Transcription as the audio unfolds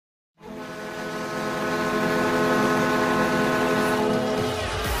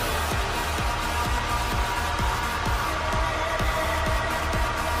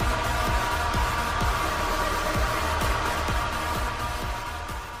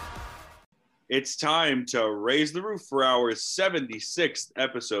It's time to raise the roof for our 76th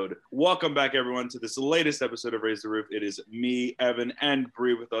episode. Welcome back, everyone, to this latest episode of Raise the Roof. It is me, Evan, and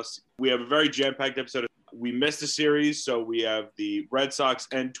Bree with us. We have a very jam-packed episode. We missed a series, so we have the Red Sox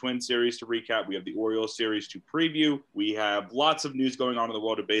and Twins series to recap. We have the Orioles series to preview. We have lots of news going on in the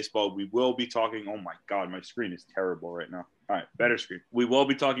world of baseball. We will be talking – oh, my God, my screen is terrible right now. All right, better screen. We will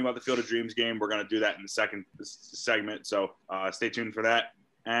be talking about the Field of Dreams game. We're going to do that in the second segment, so stay tuned for that.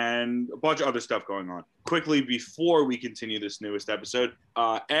 And a bunch of other stuff going on. Quickly, before we continue this newest episode,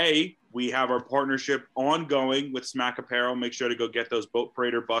 we have our partnership ongoing with Smack Apparel. Make sure to go get those Boat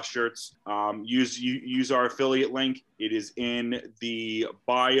Parader bus shirts. Use our affiliate link. It is in the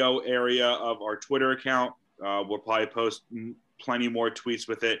bio area of our Twitter account. We'll probably post plenty more tweets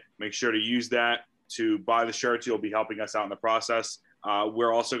with it. Make sure to use that to buy the shirts. You'll be helping us out in the process.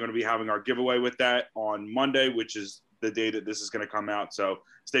 We're also going to be having our giveaway with that on Monday, which is the day that this is going to come out. So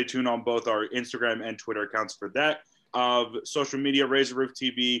stay tuned on both our Instagram and Twitter accounts for that. Of social media, Raise the Roof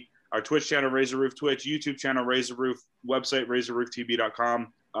TV, our Twitch channel, Raise the Roof Twitch, YouTube channel, Raise the Roof, website,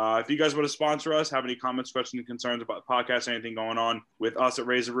 raisetherooftv.com. If you guys want to sponsor us, have any comments, questions, and concerns about the podcast, anything going on with us at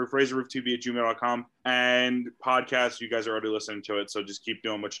Raise the Roof, raisetherooftv@gmail.com. And podcasts, you guys are already listening to it, so just keep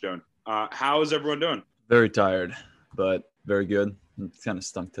doing what you're doing. How is everyone doing? Very tired, but very good. It's kind of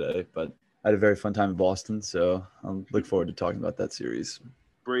stunk today, but I had a very fun time in Boston, so I'm looking forward to talking about that series.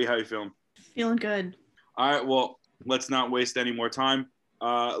 Bree, how you feeling? Feeling good. All right, well, let's not waste any more time.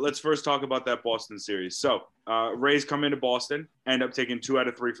 Let's first talk about that Boston series. So, Rays come into Boston, end up taking 2 out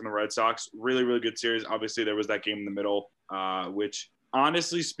of 3 from the Red Sox. Really, really good series. Obviously, there was that game in the middle, which,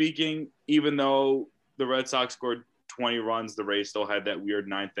 honestly speaking, even though the Red Sox scored 20 runs, the Rays still had that weird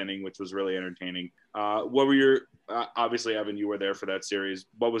 9th inning, which was really entertaining. What were your obviously, Evan, you were there for that series.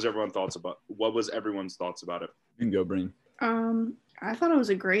 What was everyone's thoughts about it? You can go, Breen. I thought it was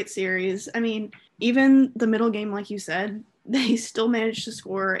a great series. I mean, even the middle game, like you said, they still managed to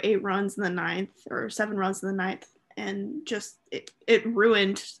score 8 runs in the 9th or 7 runs in the 9th, and just it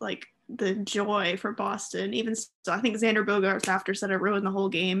ruined like the joy for Boston. Even so, I think Xander Bogaerts after said it ruined the whole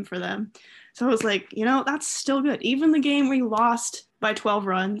game for them. So I was like, that's still good. Even the game we lost by 12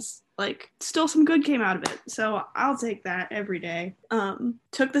 runs, like still some good came out of it. So I'll take that every day.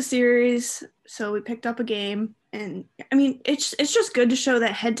 Took the series, so we picked up a game, and I mean, it's just good to show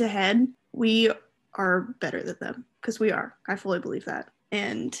that head to head we are better than them, because we are. I fully believe that,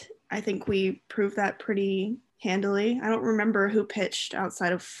 and I think we proved that pretty handily. I don't remember who pitched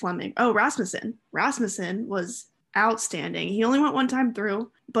outside of Fleming. Oh, Rasmussen. Rasmussen was outstanding. He only went one time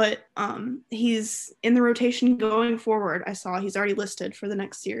through, but he's in the rotation going forward. I saw he's already listed for the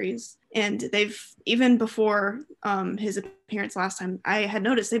next series, and they've, even before his appearance last time, I had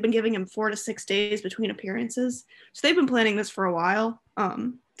noticed they've been giving him 4 to 6 days between appearances, so they've been planning this for a while.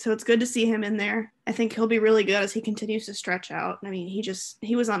 So it's good to see him in there. I think he'll be really good as he continues to stretch out. I mean,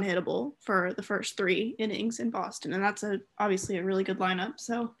 he was unhittable for the first 3 innings in Boston, and that's obviously a really good lineup.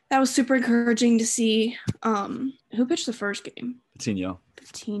 So that was super encouraging to see. Who pitched the first game? Patino.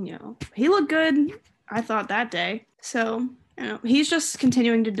 He looked good, I thought, that day. So, he's just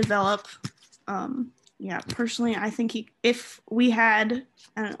continuing to develop. Personally, I think we have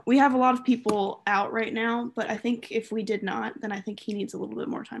a lot of people out right now, but I think if we did not, then I think he needs a little bit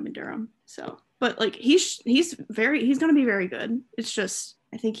more time in Durham. So, but like he's going to be very good. It's just,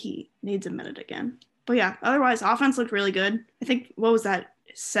 I think he needs a minute again. But yeah, otherwise offense looked really good. I think, what was that,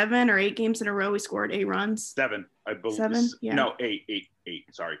 7 or 8 games in a row we scored 8 runs? 7, I believe. 7? Yeah. No, 8.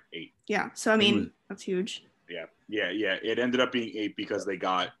 Sorry, 8. Yeah. So I mean, that's huge. Yeah. It ended up being 8 because they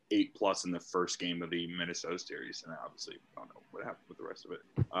got 8+ in the first game of the Minnesota series, and obviously I don't know what happened with the rest of it.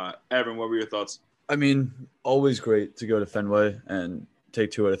 Evan, what were your thoughts? I mean, always great to go to Fenway and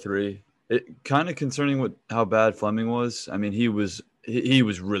take 2 out of 3. It kind of concerning how bad Fleming was. I mean, he was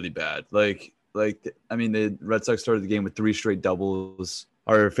really bad. Like I mean, the Red Sox started the game with 3 straight doubles.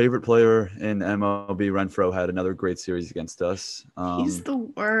 Our favorite player in MLB, Renfroe, had another great series against us. He's the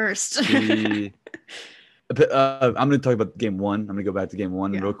worst. I'm going to talk about game 1. I'm going to go back to game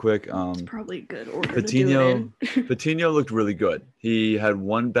 1 real quick. It's probably a good order to do it in. Patino looked really good. He had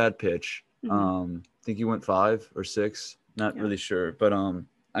 1 bad pitch. I think he went 5 or 6. Not really sure. But,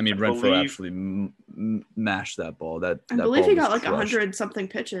 I mean, Renfroe actually mashed that ball. I believe he got like 100-something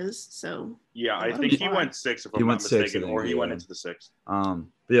pitches. So yeah, I think he went 6 if I'm not mistaken, or he went into the 6th.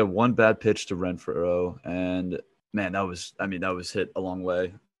 But yeah, 1 bad pitch to Renfroe, and man, that was hit a long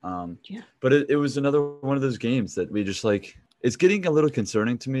way. But it was another one of those games that we just like. It's getting a little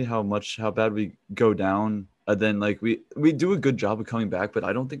concerning to me how bad we go down. And then like we do a good job of coming back, but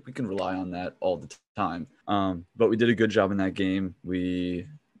I don't think we can rely on that all the time. But we did a good job in that game. We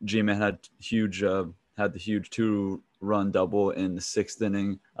G-Man had the huge 2-run double in the 6th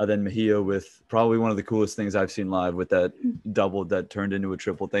inning. Then Mejia with probably one of the coolest things I've seen live with that double that turned into a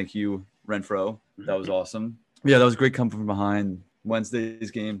triple. Thank you, Renfroe. That was awesome. Yeah, that was great coming from behind.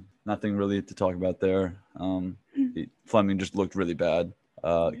 Wednesday's game, nothing really to talk about there. Fleming just looked really bad.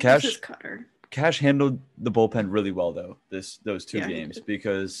 Cash handled the bullpen really well though. Those two games,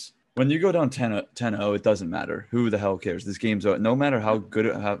 because when you go down 10-0, it doesn't matter. Who the hell cares? This game's no matter how good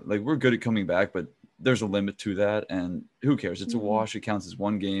we're good at coming back, but there's a limit to that, and who cares? It's a wash. It counts as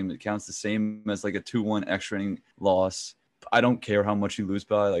one game. It counts the same as like a 2-1 extra inning loss. I don't care how much you lose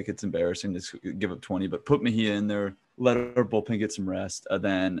by. Like, it's embarrassing to give up 20, but put Mejia in there. Let our bullpen get some rest.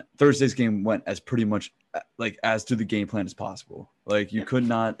 Then Thursday's game went as pretty much like as to the game plan as possible. Like, you could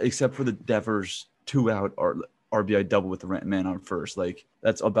not, except for the Devers 2-out RBI double with the man on first. Like,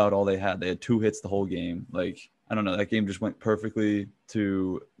 that's about all they had. They had 2 hits the whole game. Like, I don't know. That game just went perfectly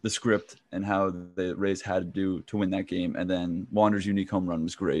to the script and how the Rays had to do to win that game. And then Wander's unique home run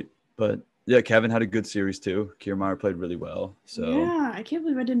was great. But yeah, Kevin had a good series too. Kiermaier played really well. So yeah, I can't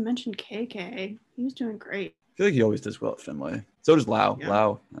believe I didn't mention KK. He was doing great. I feel like he always does well at Fenway. So does Lau. Yeah.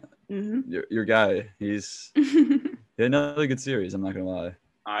 Lau, your guy. He had another good series. I'm not gonna lie.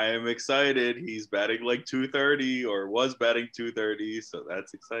 I am excited. He's batting like 230 or was batting 230, so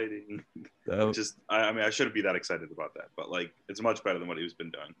that's exciting. I shouldn't be that excited about that, but like, it's much better than what he's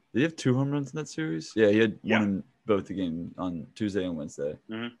been doing. Did he have 2 home runs in that series? Yeah, he had one in both the games on Tuesday and Wednesday.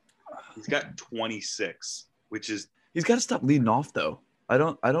 Mm-hmm. He's got 26, which is he's got to stop leading off though. I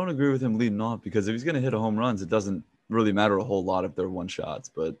don't agree with him leading off, because if he's gonna hit a home runs, it doesn't really matter a whole lot if they're one shots.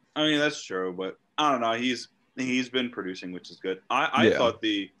 But I mean, that's true, but I don't know. He's been producing, which is good. I thought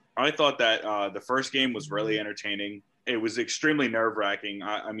that the first game was really entertaining. It was extremely nerve-wracking.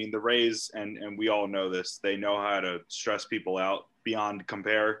 I mean, the Rays, and we all know this, they know how to stress people out beyond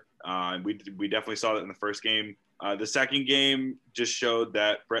compare. We definitely saw that in the first game. The second game just showed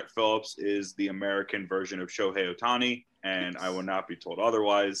that Brett Phillips is the American version of Shohei Ohtani, and I will not be told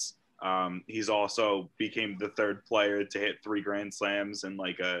otherwise. He's also became the 3rd player to hit 3 grand slams in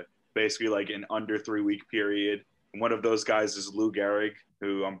basically like an under 3-week period. And one of those guys is Lou Gehrig,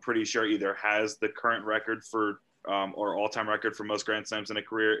 who I'm pretty sure either has the current record for or all-time record for most grand slams in a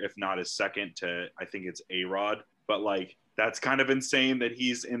career, if not is second to, I think it's A-Rod. But like, that's kind of insane that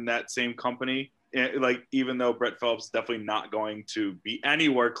he's in that same company. Like, even though Brett Phillips is definitely not going to be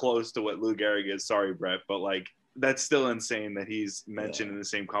anywhere close to what Lou Gehrig is. Sorry, Brett, but like, that's still insane that he's mentioned in the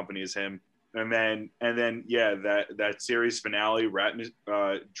same company as him. And then, that series finale,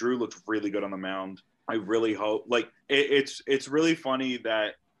 Drew looked really good on the mound. I really hope, like, it's really funny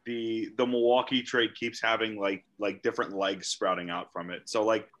that the Milwaukee trade keeps having like different legs sprouting out from it. So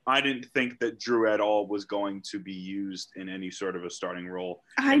like, I didn't think that Drew at all was going to be used in any sort of a starting role.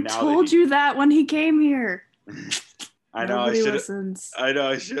 I told you that when he came here. I know. Nobody listens. I know.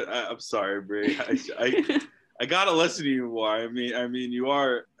 I should. I'm sorry, Bree. I gotta listen to you more. I mean, you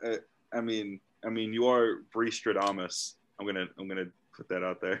are. You are Bree Stradamus. I'm gonna put that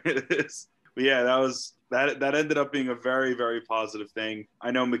out there. But yeah, that ended up being a very, very positive thing.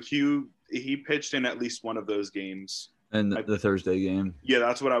 I know McHugh, he pitched in at least one of those games. And the Thursday game. Yeah,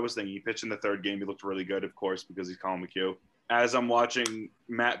 that's what I was thinking. He pitched in the 3rd game. He looked really good, of course, because he's Colin McHugh. As I'm watching,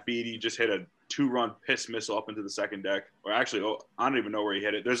 Matt Beattie just hit a 2-run piss missile up into the second deck. Or actually, I don't even know where he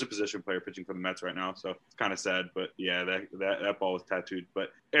hit it. There's a position player pitching for the Mets right now, so it's kind of sad. But yeah, that ball was tattooed.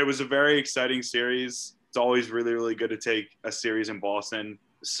 But it was a very exciting series. It's always really, really good to take a series in Boston,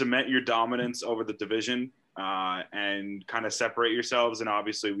 cement your dominance over the division, and kind of separate yourselves. And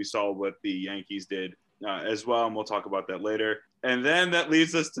obviously, we saw what the Yankees did as well, and we'll talk about that later. And then that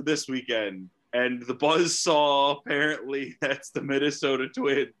leads us to this weekend. And the buzzsaw, apparently, that's the Minnesota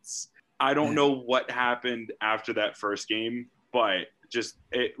Twins. I don't know what happened after that first game, but just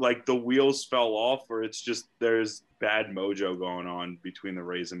like the wheels fell off, or it's just there's bad mojo going on between the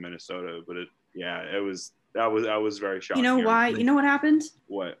Rays and Minnesota. But that was very shocking. You know why? You know what happened?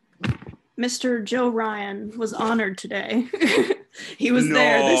 What? Mr. Joe Ryan was honored today. He was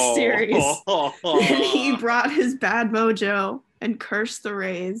there this series. He brought his bad mojo and cursed the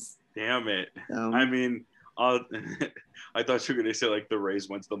Rays. Damn it. So. I mean, I thought you were going to say like the Rays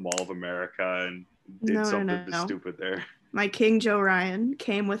went to the Mall of America and did something stupid there. My King Joe Ryan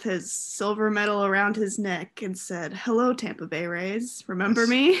came with his silver medal around his neck and said, "Hello, Tampa Bay Rays. Remember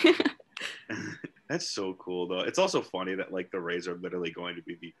me?" That's so cool, though. It's also funny that like the Rays are literally going to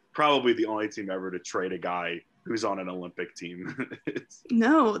be probably the only team ever to trade a guy who's on an Olympic team.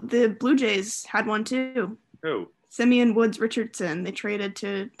 No, the Blue Jays had one too. Who? Simeon Woods Richardson. They traded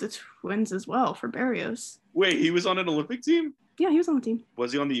to the Twins as well for Barrios. Wait, he was on an Olympic team? Yeah, he was on the team.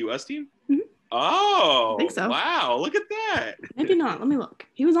 Was he on the U.S. team? Mhm. Oh, I think so. Wow, look at that. Maybe not. Let me look.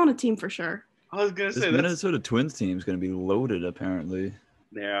 He was on a team for sure. I was gonna This say that's Minnesota Twins team is going to be loaded, apparently.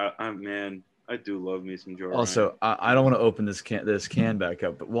 yeah. Man, I do love me some Joe Ryan. Also, I don't want to open this can back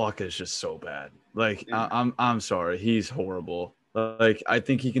up, but Walker is just so bad. Like, Yeah. I'm sorry, he's horrible. Like, I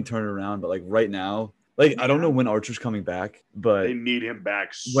think he can turn it around, but like right now, like I don't know when Archer's coming back, but They need him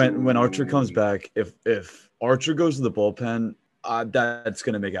back soon. when Archer comes back, if Archer goes to the bullpen, that's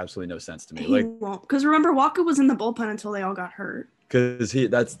gonna make absolutely no sense to me. He won't, because remember Walker was in the bullpen until they all got hurt. Because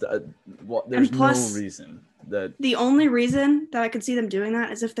there's plus, no reason that the only reason that I could see them doing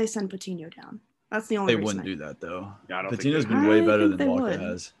that is if they send Patino down. That's the only they reason. wouldn't do that though. Yeah, I don't think Patino's they been would. way I better think than they Walker would.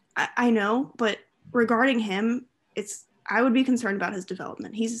 has. I know, but regarding him, I would be concerned about his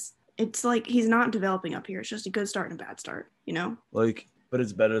development. It's like he's not developing up here. It's just a good start and a bad start, you know? Like, but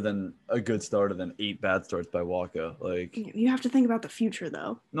it's better than a good start than 8 bad starts by Walker. Like, You have to think about the future,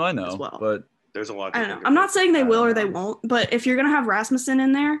 though. no, I know, as well. but There's a lot. I don't know. I'm not saying they will or they won't, but if you're gonna have Rasmussen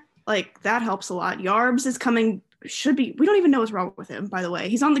in there, like that helps a lot. Yarbs is coming. We don't even know what's wrong with him, by the way.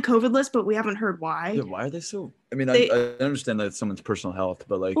 He's on the COVID list, but we haven't heard why. yeah, why are they so? I mean, I understand that it's someone's personal health,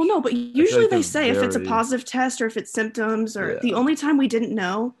 but like, well, no, but usually like they they're say if it's a very- positive test or if it's symptoms, or Yeah. the only time we didn't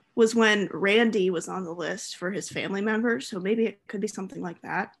know was when Randy was on the list for his family members. So maybe it could be something like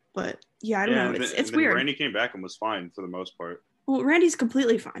that. But yeah, I don't know. It's weird. Randy came back and was fine for the most part. Well, Randy's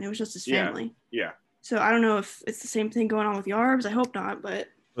completely fine. It was just his family. Yeah. So I don't know if it's the same thing going on with Yarbs. I hope not, but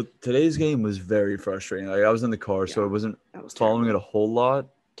today's game was very frustrating. Like, I was in the car, so I wasn't that was following terrible. it a whole lot.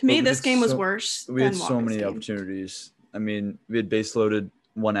 To me, But we this did game was so- worse. We had than so Walker's many game. opportunities. I mean, we had base loaded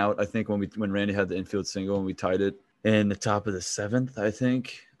one out, I think, when Randy had the infield single and we tied it in the top of the 7th, I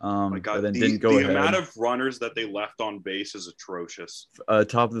think. My God, but then the didn't go ahead. amount of runners that they left on base is atrocious.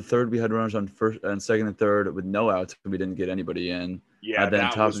 Top of the 3rd, we had runners on first and 2nd and 3rd with no outs. We didn't get anybody in. Yeah, then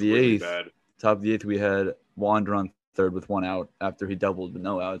that top was of the really 8th, bad. Top of the 8th, we had Wander on 3rd with 1 out after he doubled with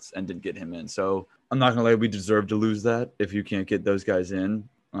no outs and didn't get him in. So I'm not gonna lie, we deserve to lose that if you can't get those guys in.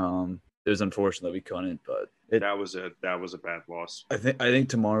 It was unfortunate that we couldn't, but that was a bad loss. I think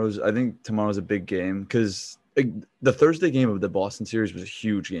tomorrow's a big game because the Thursday game of the Boston series was a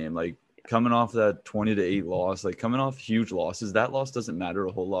huge game. Like, coming off that 20-8 loss, like coming off huge losses, that loss doesn't matter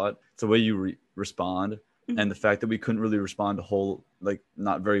a whole lot. It's the way you respond. Mhm. And the fact that we couldn't really respond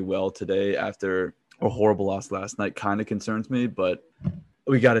not very well today after a horrible loss last night kind of concerns me, but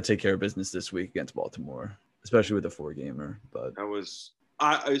we got to take care of business this week against Baltimore, especially with a 4-gamer. But That was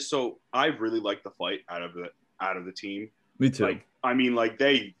I really liked the fight out of the team. me too. Like, I mean, like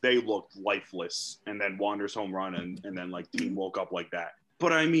they looked lifeless, and then Wander's home run, and then like team woke up like that.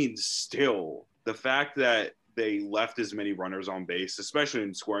 But I mean, still, the fact that they left as many runners on base, especially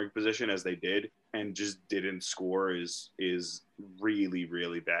in scoring position as they did, and just didn't score is really,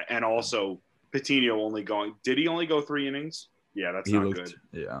 really bad. And also, Patino did he only go 3 innings? Yeah, that's not good.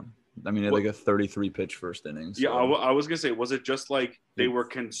 Yeah. I mean, he had like a 33 pitch first inning. So. Yeah, I was gonna say, was it just like they were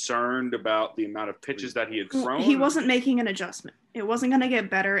concerned about the amount of pitches that he had thrown? He wasn't making an adjustment. It wasn't going to get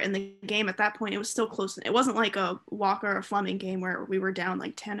better in the game at that point. It was still close. It wasn't like a Walker or Fleming game where we were down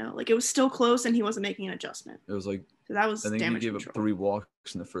like 10-0. Like, it was still close, and he wasn't making an adjustment. It was like, so that was I think damage he gave control. up 3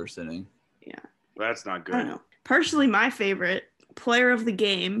 walks in the first inning. Yeah, That's not good. I don't know. Personally, my favorite player of the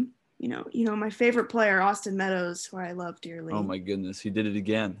game. You know, my favorite player, Austin Meadows, who I love dearly. Oh my goodness, he did it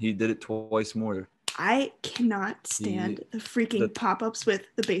again. He did it twice more. I cannot stand the freaking pop-ups with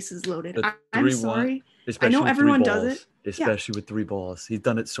the bases loaded. I'm 3-1, sorry. especially I know with everyone 3 does balls, it. especially with 3 balls. He's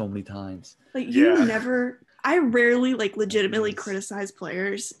done it so many times. Like, Yeah. I rarely like legitimately criticize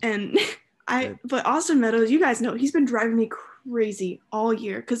players, and but Austin Meadows, you guys know, he's been driving me crazy all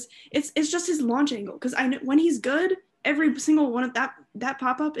year because it's just his launch angle. Because I know when he's good, every single one of that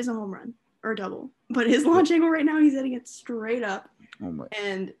pop-up is a home run or a double. But his launch angle right now, he's hitting it straight up. Oh my!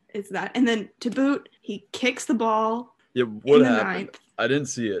 And it's that. And then to boot, he kicks the ball. Yeah, what in the happened? ninth. I didn't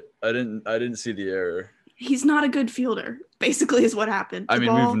see it. I didn't see the error. He's not a good fielder, basically, is what happened. I The mean,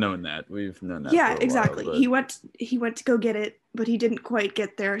 ball- we've known that. Yeah, for a exactly. While, He went to go get it, but he didn't quite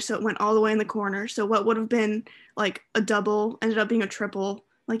get there, so it went all the way in the corner. So what would have been like a double ended up being a triple.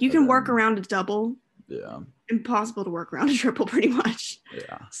 Like, you can work around a double. Yeah. Impossible to work around a triple, pretty much.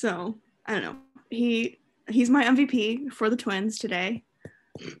 Yeah. So I don't know. He's my MVP for the Twins today.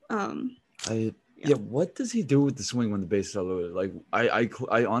 Yeah, what does he do with the swing when the bases are loaded? Like,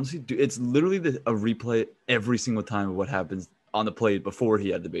 I honestly do. It's literally a replay every single time of what happens on the plate before he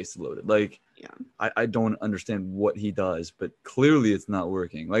had the bases loaded. Like, Yeah. I don't understand what he does, but clearly it's not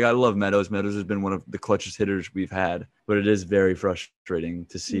working. Like, I love Meadows. Meadows has been one of the clutchest hitters we've had, but it is very frustrating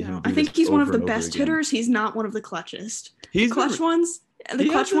to see him. I think he's one of the over and over best again. hitters. He's not one of the clutchest. He's The clutch been- ones. The he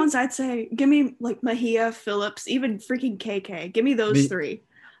clutch hasn't- ones, I'd say, give me like Mejia, Phillips, even freaking KK. Give me those three.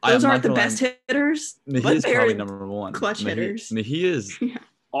 I'm Those not aren't the gonna lie, best hitters, Mejia but is they're probably number one. clutch hitters. Mejia is. Yeah.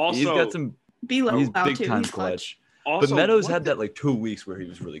 Also, He's got some. Be He's loud big too. time He's clutch. But Meadows had that like 2 weeks where he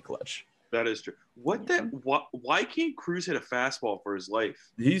was really clutch. That is true. Why can't Cruz hit a fastball for his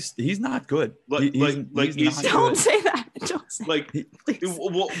life? He's not good. Like, He's not Don't good. say that. Don't say Like, that, please.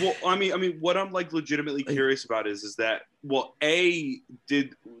 well, I mean, what I'm like legitimately curious about is that, well,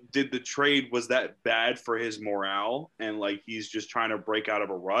 did the trade, was that bad for his morale and like he's just trying to break out of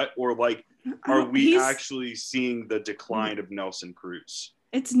a rut, or like are we actually seeing the decline of Nelson Cruz?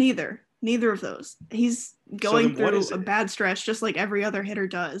 It's neither of those. He's going then what through is a it? bad stretch, just like every other hitter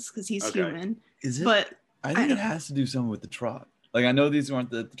does, because he's Okay. human. Is it? But I think it has to do something with the Trop. Like, I know these aren't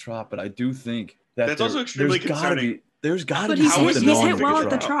the Trop, but I do think that That's also extremely concerning. There's got to but be he's something hit wrong hit with well the at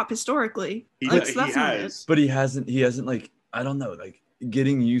the Trop. Trop historically. He That's not it. has. But he hasn't like, I don't know, like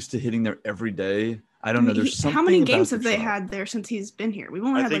getting used to hitting there every day. I don't know. There's something. How many about games the have they Trop. had there since he's been here? We've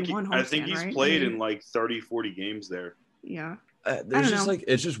only I had think like one I homestand, think he's right? played in like 30, 40 games there. Yeah. There's don't just know. like,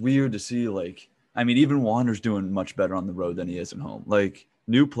 it's just weird to see, like, I mean, even Wander's doing much better on the road than he is at home. Like,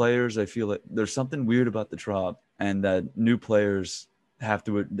 new players, I feel like there's something weird about the Trop, and that new players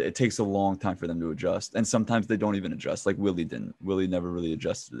it takes a long time for them to adjust. And sometimes they don't even adjust. Like Willie didn't. Willie never really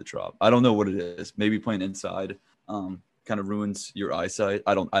adjusted to the Trop. I don't know what it is. Maybe playing inside kind of ruins your eyesight.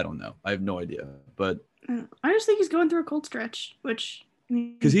 I don't know. I have no idea. But I just think he's going through a cold stretch, which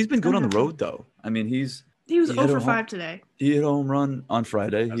because he's been good on the road though. I mean, he was hit 0 for a 5 today. He hit a home run on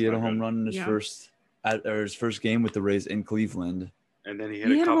Friday. That's He hit a not home good. run in his first game with the Rays in Cleveland. And then he He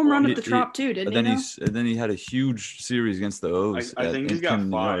hit a hit a couple. home run on- at the Trop too, didn't And he? then he had a huge series against the O's. I think he's in got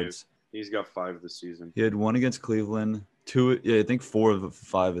Camden 5. Yards. He's got 5 this season. He had one against Cleveland. I think 4 of the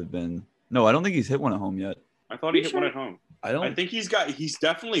 5 have been. No, I don't think he's hit one at home yet. I thought he You hit sure? one at home. I don't. I think he's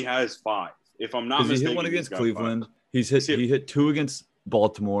definitely has 5. If I'm not Because he mistaken, hit one against he's got Cleveland. 5. He hit 2 against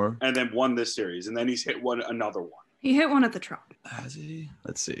Baltimore. And then won this series, and then he's hit another one. He hit one at the Trop. Has he?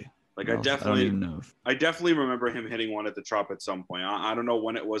 Let's see. Like No, I don't even know. I definitely remember him hitting one at the Trop at some point. I don't know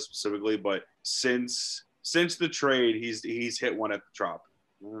when it was specifically, but since the trade, he's hit one at the Trop.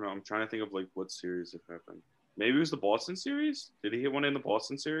 I don't know. I'm trying to think of like what series it happened. Maybe it was the Boston series. Did he hit one in the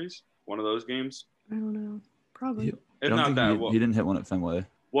Boston series? One of those games? I don't know. Probably. He- I If don't not think that, he didn't hit one at Fenway.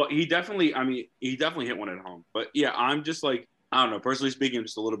 well, he definitely hit one at home. But yeah, I'm just like, I don't know. Personally speaking, I'm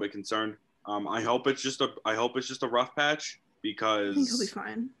just a little bit concerned. I hope it's just a rough patch because I think he'll be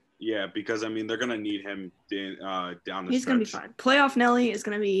fine. yeah, because I mean they're gonna need him down the He's stretch. gonna be fine. Playoff Nelly is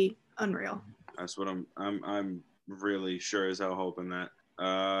gonna be unreal. That's what I'm really sure as hell hoping that.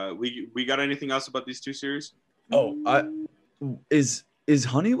 We got anything else about these two series? Is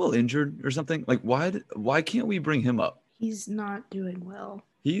Honeywell injured or something? Like, why can't we bring him up? He's not doing well.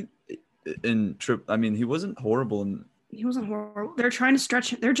 He wasn't horrible in. He wasn't horrible. They're trying to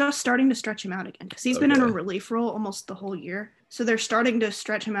stretch. They're just starting to stretch him out again because he's been in a Okay. relief role almost the whole year. So they're starting to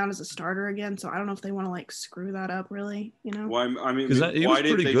stretch him out as a starter again. So I don't know if they want to like screw that up, really. You know. Why? I mean, 'Cause he was why did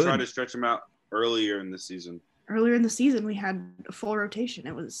pretty they good. try to stretch him out earlier in the season? Earlier in the season, we had a full rotation.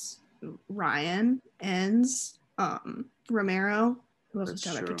 It was Ryan, Enns, Romero. Who else was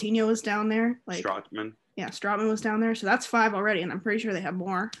That's down there? true. Coutinho was down there. Like, Stroutman. yeah, Stroutman was down there. So that's 5 already, and I'm pretty sure they have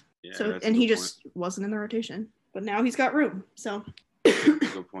more. Yeah, So that's a and he good just wasn't in the rotation, but now he's got room. So point. That's a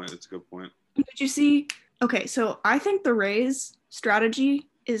good point. That's a good point. did you see? Okay, so I think the Rays' strategy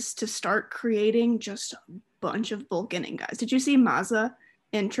is to start creating just a bunch of bulk inning guys. Did you see Mazza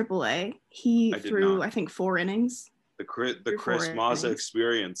in AAA? He I did threw, not. I think, 4 innings. The Three, Chris four Mazza innings.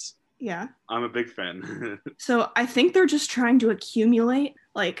 experience. Yeah. I'm a big fan. So I think they're just trying to accumulate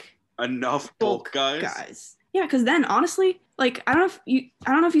like Enough bulk guys. Yeah, because then honestly, like I don't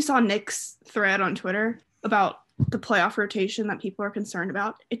know if you saw Nick's thread on Twitter about the playoff rotation that people are concerned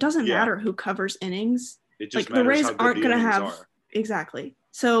about. It doesn't Yeah. matter who covers innings. It just Like, the matters Rays how good aren't the gonna innings have- are. Exactly.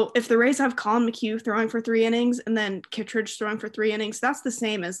 So if the Rays have Colin McHugh throwing for 3 innings and then Kittredge throwing for 3 innings, that's the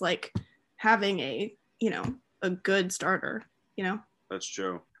same as like having a good starter. That's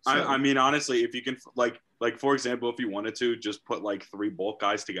true. So- I mean, honestly, if you can, like for example, if you wanted to just put like 3 bulk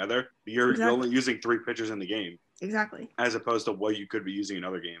guys together, you're Exactly. only using 3 pitchers in the game, Exactly. as opposed to what you could be using in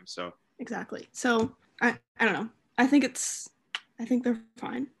other games. So Exactly. So I don't know. I think they're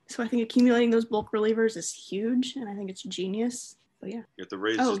fine. So I think accumulating those bulk relievers is huge, and I think it's genius. But yeah. if the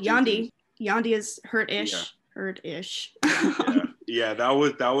Rays, Oh, just do things- Yandy is hurt-ish. Yeah. hurt-ish. Yeah, that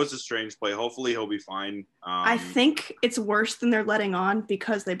was a strange play. Hopefully he'll be fine. I think it's worse than they're letting on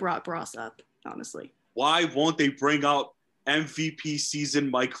because they brought Bross up, honestly. Why won't they bring out MVP season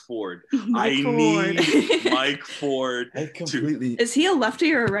Mike Ford? Mike Ford. Need Mike Ford. Is he a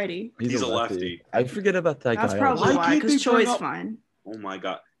lefty or a righty? He's a lefty. I forget about that guy. That's probably why, because Choi's fine. Oh my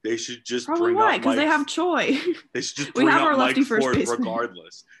God. They should just probably bring why, up because they have Choi. They should just bring up Mike Ford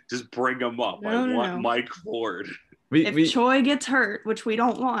regardless. Just bring him up. I want Mike Ford. If Choi gets hurt, which we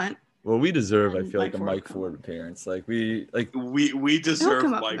don't want. Well, we deserve, I feel like, a Mike Ford appearance. Like we deserve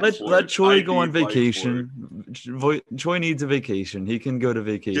Mike Ford. Let Choi go on vacation. Choi needs a vacation. He can go to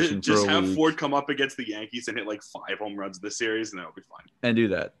vacation just for a week. Just have Ford come up against the Yankees and hit like 5 home runs this series, and that'll be fine. And do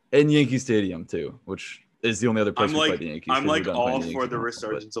that in Yankee Stadium too, which is the only other place we play the Yankees. I'm like all for the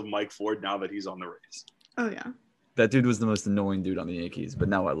resurgence of Mike Ford now that he's on the Rays. Oh yeah. That dude was the most annoying dude on the Yankees, but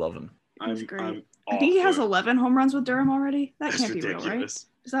now I love him. He's great. I think he has 11 home runs with Durham already. That can't be real, right?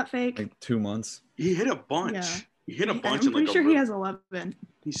 Is that fake? Like 2 months. He hit a bunch. Yeah. He hit a bunch. I'm pretty sure he has 11.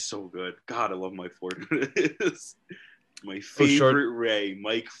 He's so good. God, I love Mike Ford. My favorite Ray,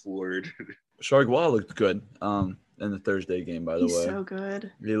 Mike Ford. Chargois looked good in the Thursday game, by the way. He's so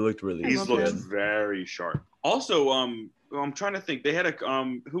good. He looked really good. He's looked very sharp. Also, I'm trying to think. They had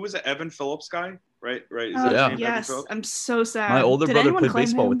who was it? Evan Phillips guy, right? Is that yes. I'm so sad. My older brother played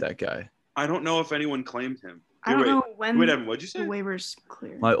baseball with that guy. I don't know if anyone claimed him. I don't know when. Wait, Evan, what'd you say? The waivers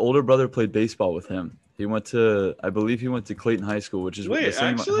clear. My older brother played baseball with him. I believe he went to Clayton High School, which is the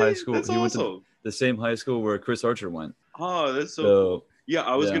same high school. That's went to the same high school where Chris Archer went. Oh, that's so cool. Yeah,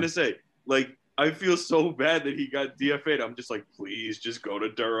 I was gonna say, like, I feel so bad that he got DFA'd. I'm just like, please, just go to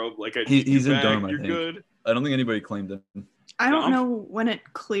Durham. Like, he's in Durham. You're good. I don't think anybody claimed him. I don't know when it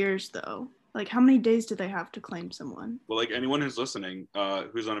clears though. Like, how many days do they have to claim someone? Well, like anyone who's listening,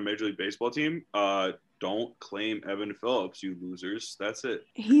 who's on a Major League Baseball team, don't claim Evan Phillips, you losers. That's it.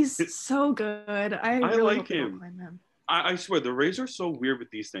 He's so good. I really like him. Claim him. I swear, the Rays are so weird with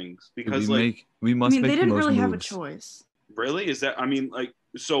these things because we must make they didn't really have a moves. choice. Really? Is that? I mean, like,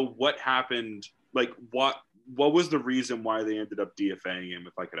 so what happened? Like, what was the reason why they ended up DFAing him?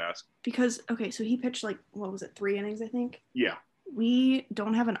 If I could ask. Because so he pitched like 3 innings, I think. Yeah. We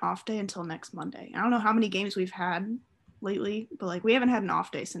don't have an off day until next Monday. I don't know how many games we've had lately, but like we haven't had an off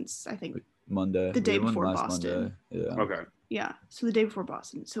day since I think Monday. The day before Boston. Monday. Yeah. Okay. Yeah. So the day before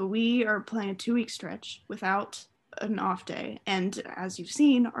Boston. So we are playing a 2-week stretch without an off day. And as you've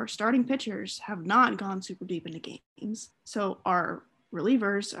seen, our starting pitchers have not gone super deep into games. So our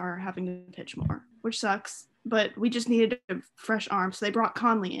relievers are having to pitch more, which sucks. But we just needed a fresh arm. So they brought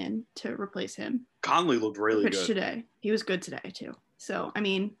Conley in to replace him. Conley looked really good today. He was good today too. So I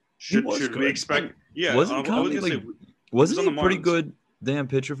mean, should we expect? Yeah, wasn't Conley wasn't he a pretty good damn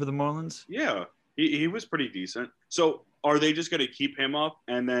pitcher for the Marlins? Yeah, he was pretty decent. So are they just going to keep him up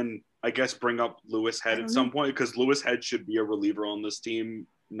and then I guess bring up Lewis Head at some point? Because Lewis Head should be a reliever on this team.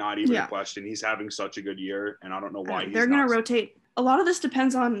 Not even a question. He's having such a good year, and I don't know why. They're going to rotate. A lot of this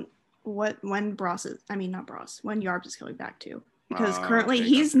depends on when Yarbs is coming back too. Because currently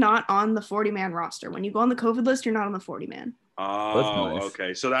he's not on the 40-man roster. When you go on the COVID list, you're not on the 40-man. Oh, nice.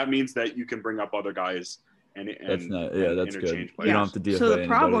 Okay. So that means that you can bring up other guys and that's good. Players. You don't have to DFA So the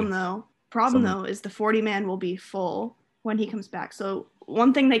problem anybody. though is the 40-man will be full when he comes back. So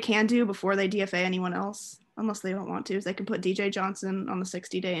one thing they can do before they DFA anyone else, unless they don't want to, is they can put DJ Johnson on the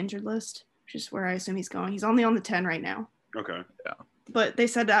 60-day injured list, which is where I assume he's going. He's only on the 10 right now. Okay. Yeah. But they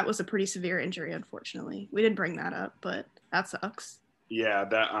said that was a pretty severe injury, unfortunately. We didn't bring that up, but that sucks. Yeah,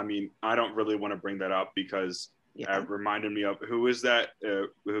 I don't really want to bring that up because it reminded me of who is that?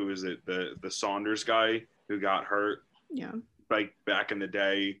 Who is it? The Saunders guy who got hurt. Yeah. Like back in the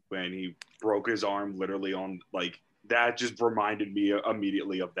day when he broke his arm literally on like that just reminded me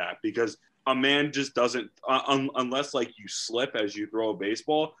immediately of that because a man just doesn't unless like you slip as you throw a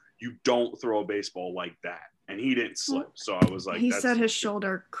baseball, you don't throw a baseball like that. And he didn't slip. So I was like, he said his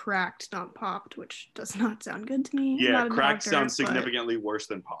shoulder cracked, not popped, which does not sound good to me. Yeah, cracked sounds significantly worse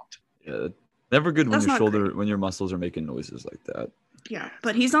than popped. Yeah, never good when when your muscles are making noises like that. Yeah,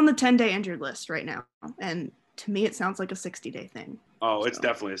 but he's on the 10-day injured list right now. And to me, it sounds like a 60-day thing. Oh, it's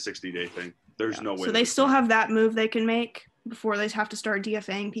definitely a 60-day thing. There's no way. So they still have that move they can make before they have to start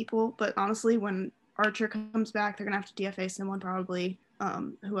DFAing people. But honestly, when Archer comes back, they're going to have to DFA someone probably.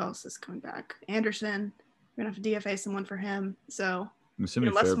 Who else is coming back? Anderson. We're going to have to DFA someone for him. So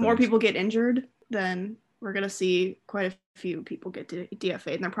unless more people get injured, then we're going to see quite a few people get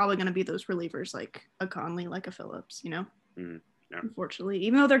DFA'd. And they're probably going to be those relievers like a Conley, like a Phillips, you know? Mm-hmm. Yeah. Unfortunately,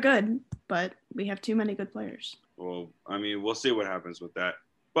 even though they're good, but we have too many good players. Well, I mean, we'll see what happens with that.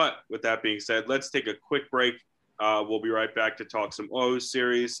 But with that being said, let's take a quick break. We'll be right back to talk some O's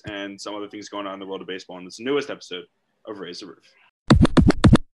series and some other things going on in the world of baseball in this newest episode of Raise the Roof.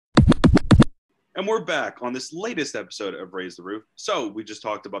 And we're back on this latest episode of Raise the Roof. So we just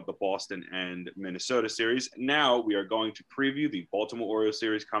talked about the Boston and Minnesota series. Now we are going to preview the Baltimore Orioles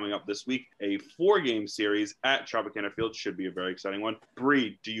series coming up this week. A 4-game series at Tropicana Field should be a very exciting one.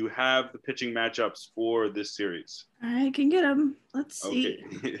 Bree, do you have the pitching matchups for this series? I can get them. Let's see.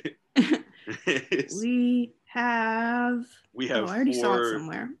 Okay. We have. I already saw it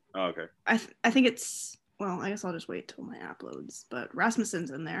somewhere. Oh, okay. I think it's. Well, I guess I'll just wait till my app loads. But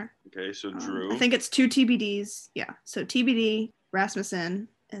Rasmussen's in there. Okay, so Drew. I think it's 2 TBDs. Yeah. So TBD, Rasmussen,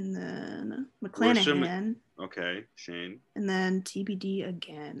 and then McClanahan. Okay, Shane. And then TBD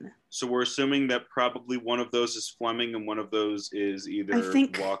again. So we're assuming that probably one of those is Fleming and one of those is either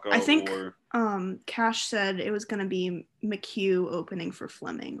Waka or... Cash said it was going to be McHugh opening for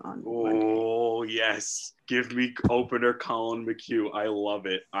Fleming on Monday. Oh, yes. Give me opener Colin McHugh. I love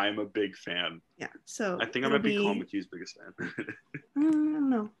it. I'm a big fan. Yeah, so... I think I might be Colin McHugh's biggest fan. I don't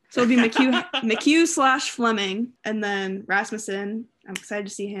know. So it'll be McHugh/Fleming, and then Rasmussen. I'm excited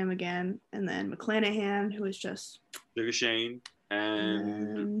to see him again. And then McClanahan, who is just... Bigger Shane.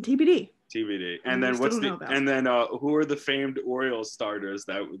 And TBD. And then who are the famed Orioles starters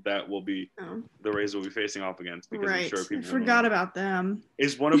that will be the Rays will be facing off against? Because right. I'm sure people I forgot about them.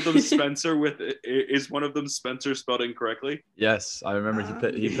 Is one of them Spencer spelled incorrectly? Yes, I remember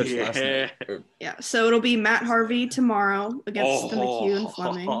he pitched last night. Yeah, so it'll be Matt Harvey tomorrow against the McHugh and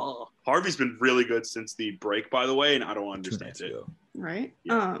Fleming. Harvey's been really good since the break, by the way, and I don't understand it. Right.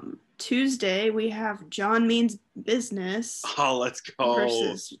 Yeah. Tuesday we have John Means Business. Oh, let's go.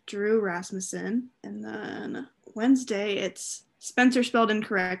 Versus Drew Rasmussen. And then Wednesday it's Spencer spelled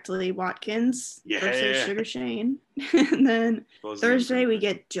incorrectly, Watkins versus Sugar Shane. And then Thursday we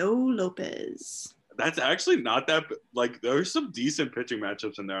get Joe Lopez. That's actually not that there's some decent pitching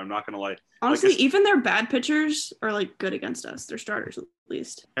matchups in there. I'm not gonna lie. Honestly, even their bad pitchers are good against us. Their starters, at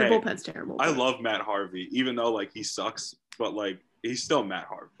least. The bullpen's terrible. I love Matt Harvey, even though he sucks, but he's still Matt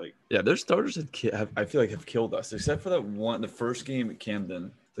Harvey. Yeah, their starters I feel like have killed us, except for the first game at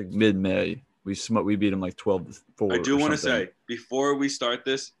Camden, mid-May. We beat them 12-4. I do want to say, before we start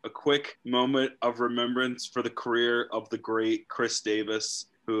this, a quick moment of remembrance for the career of the great Chris Davis,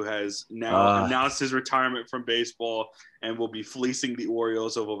 who has now announced his retirement from baseball and will be fleecing the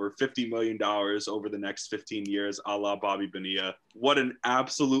Orioles of over $50 million over the next 15 years, a la Bobby Bonilla. What an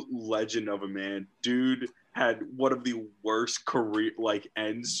absolute legend of a man. Dude had one of the worst career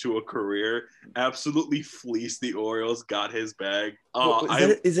ends to a career. Absolutely fleeced the Orioles, got his bag.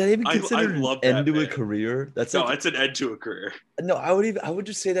 Is that even considered an end to a career? It's an end to a career. No, I would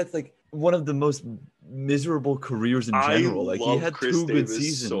just say that's one of the most miserable careers in general. He had Chris 2 Davis good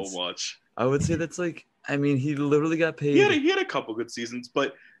seasons. so much. I would say that's he literally got paid. He had a couple good seasons,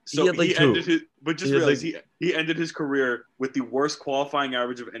 but he ended his career with the worst qualifying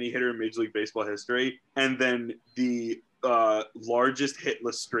average of any hitter in Major League Baseball history, and then the largest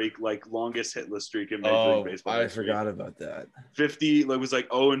hitless streak, longest hitless streak in Major League Baseball history. Forgot about that. 50, was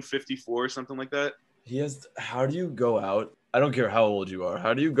 0-54 or something like that. How do you go out? I don't care how old you are.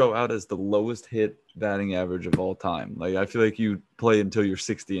 How do you go out as the lowest hit batting average of all time? I feel like you play until you're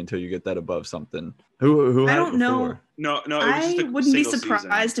 60 until you get that above something. Who I had don't it know. No, I wouldn't be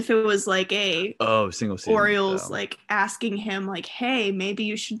surprised if it was single season Orioles asking him hey, maybe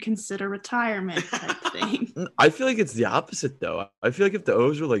you should consider retirement type thing. I feel like it's the opposite though. I feel like if the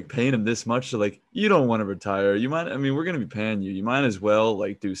O's were paying him this much, they're you don't want to retire. We're gonna be paying you. You might as well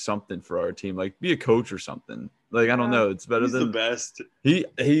do something for our team. Be a coach or something. I don't know. It's better than the best. He's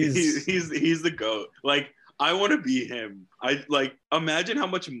the GOAT. I want to be him. Imagine how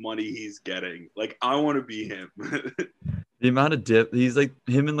much money he's getting. I want to be him. The amount of dip, he's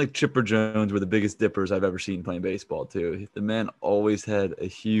him and Chipper Jones were the biggest dippers I've ever seen playing baseball too. The man always had a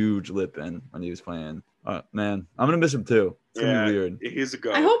huge lip in when he was playing. Man, I'm gonna miss him too. It's gonna be weird. He's a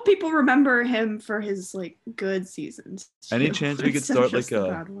GOAT. I hope people remember him for his good seasons. Any chance we could start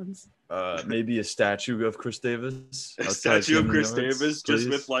bad ones. Maybe a statue of Chris Davis? A statue of Chris Davis, just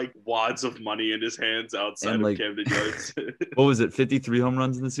with wads of money in his hands outside of Camden Yards. What was it? 53 home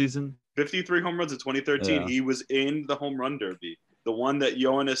runs in the season. 53 home runs in 2013. Yeah. He was in the home run derby, the one that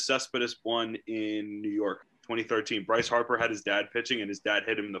Yoenis Cespedes won in New York. 2013. Bryce Harper had his dad pitching, and his dad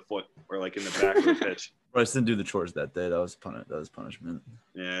hit him in the foot or in the back of the pitch. Bryce didn't do the chores that day. That was punishment.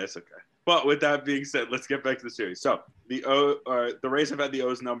 Yeah, it's okay. But with that being said, let's get back to the series. So the Rays have had the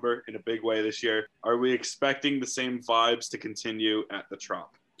O's number in a big way this year. Are we expecting the same vibes to continue at the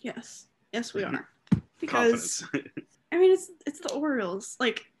Trop? Yes, we are. Because I mean, it's the Orioles.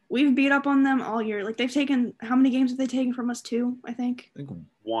 Like, we've beat up on them all year. Like, they've taken, how many games have they taken from us? 2, I think. I think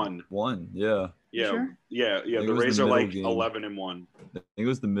One. yeah. Yeah, Sure? yeah. I think The it was Rays the are middle like game. 11-1. I think it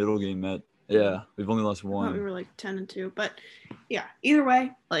was the middle game at. Yeah, we've only lost I thought one. we were like 10-2, but yeah, either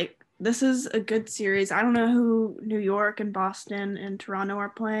way, like this is a good series. I don't know who New York and Boston and Toronto are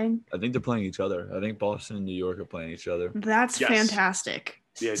playing. I think they're playing each other. I think Boston and New York are playing each other. That's Yes. fantastic.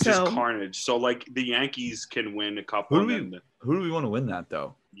 Yeah, so, just carnage. So like the Yankees can win a couple. Who do and then Who do we want to win that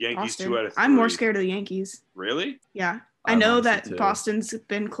though? the Yankees Boston. 2 out of 3. I'm more scared of the Yankees. Really? Yeah. I I'm know honestly that too. Boston's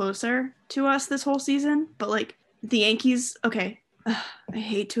been closer to us this whole season, but like the Yankees, okay, I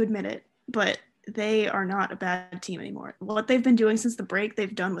hate to admit it, but they are not a bad team anymore. What they've been doing since the break,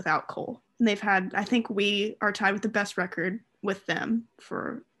 they've done without Cole. And they've had, I think we are tied with the best record with them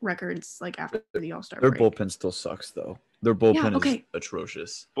for records like after the All-Star Their break. bullpen still sucks though. Their bullpen okay. is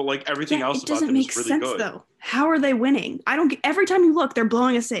atrocious. But like everything Yeah, else it about doesn't them make is really sense good. though. How are they winning? I don't get, every time you look, they're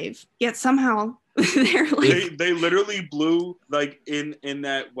blowing a save. Yet somehow they're like They literally blew like in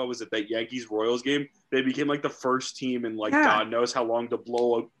that, what was it, that Yankees Royals game? They became like the first team in like Yeah. God knows how long to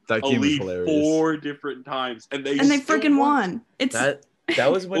blow That a game was lead hilarious. 4 different times, and they still freaking won. It's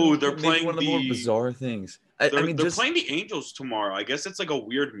That was when Oh, they're maybe playing one of the more the- bizarre things. I mean, They're just playing the Angels tomorrow. I guess it's like a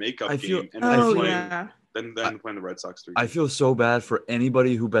weird makeup I feel- game, and I they're oh feel- playing yeah. then playing the Red Sox 3. I feel so bad for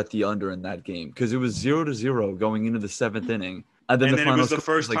anybody who bet the under in that game because it was 0-0 going into the 7th inning, and then and the then it final was the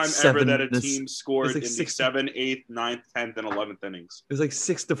score first like time 7 ever that a minutes- team scored like in the 6 7th, 8th, 9th, 10th, and 11th innings. It was like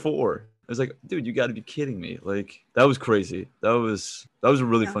 6-4. It was like, dude, you got to be kidding me! Like that was crazy. That was a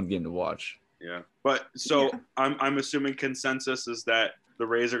really Yeah. fun game to watch. Yeah, but so Yeah. I'm assuming consensus is that the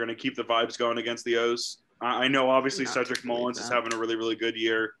Rays are going to keep the vibes going against the O's. I know obviously Not Cedric to believe Mullins is that. having a really, really good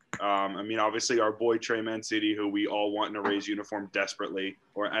year. I mean, obviously our boy Trey Mancini, who we all want in a Rays uniform desperately,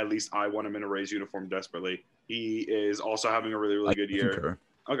 or at least I want him in a Rays uniform desperately. He is also having a really, really good year.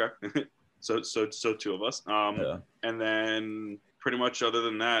 Concur. Okay, so 2 of us. Yeah. And then pretty much other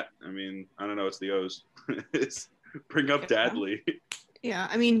than that, I mean, I don't know. It's the O's. It's bring up Yeah. Dadley. Yeah,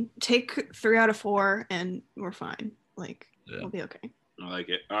 I mean, take 3 out of 4 and we're fine. Like, Yeah. we'll be okay. I like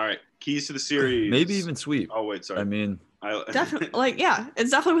it. All right, keys to the series. Maybe even sweep. Oh wait, sorry. I mean, Definitely, like, yeah, it's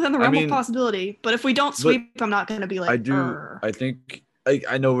definitely within the realm mean, of possibility. But if we don't sweep, I'm not going to be like, I do. "Arr." I think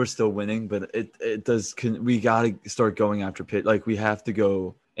I know we're still winning, but it does. We got to start going after pitch. Like we have to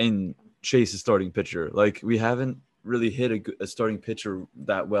go and chase a starting pitcher. Like we haven't really hit a starting pitcher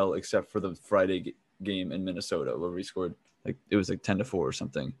that well, except for the Friday game in Minnesota where we scored like it was like 10-4 or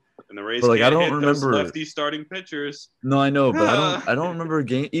something. And the Rays But, like, I can't don't hit those remember- lefty starting pitchers. No, I know, but I don't remember a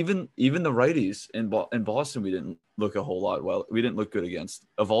game. Even the righties in Boston, we didn't look a whole lot well. We didn't look good against.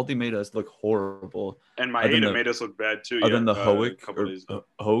 Evaldi made us look horrible. And Other than Maeda the- made us look bad too. Other than the a Hoek couple days ago.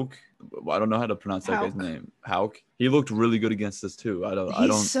 Hoke, I don't know how to pronounce that guy's Hauk. name. Hauk. He looked really good against us too. I don't.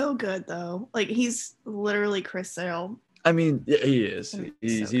 He's so good though. Like he's literally Chris Sale. I mean, yeah, he is.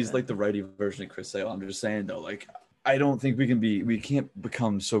 He's so He's good. like the righty version of Chris Sale. I'm just saying though, like I don't think we can't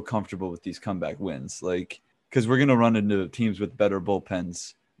become so comfortable with these comeback wins, like because we're gonna run into teams with better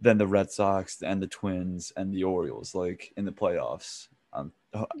bullpens than the Red Sox and the Twins and the Orioles, like in the playoffs.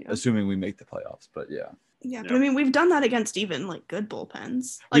 Assuming we make the playoffs, but yeah. Yeah, but Yeah. I mean, we've done that against even like good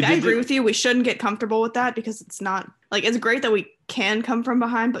bullpens. Like, I did agree do- with you. We shouldn't get comfortable with that because it's not like it's great that we can come from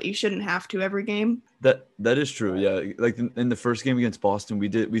behind, but you shouldn't have to every game. That is true. Yeah, like in the first game against Boston,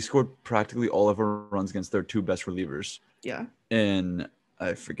 we scored practically all of our runs against their 2 best relievers, Yeah. and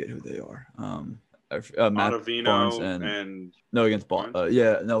I forget who they are. Matt Ottavino Barnes and no against Barnes?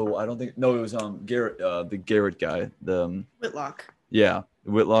 yeah, no, I don't think no, it was Garrett, the Garrett guy, the Whitlock. yeah,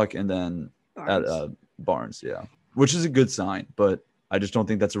 Whitlock, and then Barnes. at Barnes, yeah, which is a good sign, but I just don't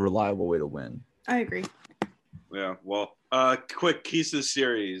think that's a reliable way to win. I agree. yeah. Well, quick keys to the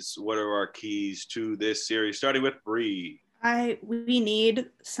series. What are our keys to this series? Starting with Bree. We need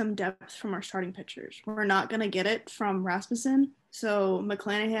some depth from our starting pitchers. We're not gonna get it from Rasmussen, so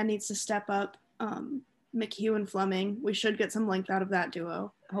McClanahan needs to step up. McHugh and Fleming, we should get some length out of that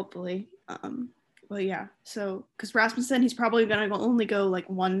duo, hopefully. But yeah, so because Rasmussen, he's probably gonna only go like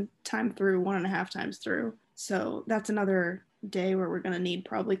 1 time through, 1.5 times through. So that's another day where we're gonna need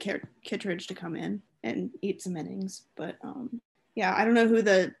probably Kittredge to come in and eat some innings. But yeah, I don't know who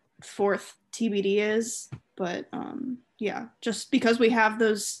the 4th TBD is, but yeah, just because we have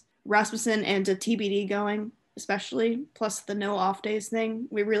those Rasmussen and a TBD going, especially plus the no off days thing,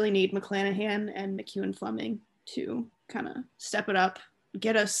 we really need McClanahan and McHugh and Fleming to kind of step it up,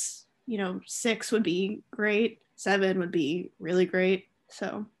 get us, 6 would be great, 7 would be really great.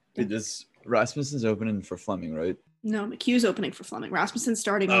 So This Rasmussen's opening for Fleming, right? no, McHugh's opening for Fleming. Rasmussen's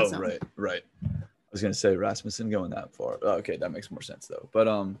starting on his own. Right. was gonna say Rasmussen going that far. Oh, okay, that makes more sense though. But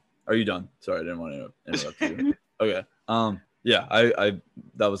are you done? Sorry, I didn't want to interrupt you. Okay. Yeah, I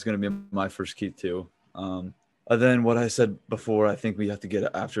that was gonna be my first key too. And then what I said before, I think we have to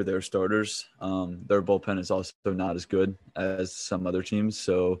get after their starters. Their bullpen is also not as good as some other teams.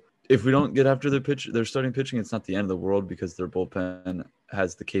 So if we don't get after their starting pitching, it's not the end of the world because their bullpen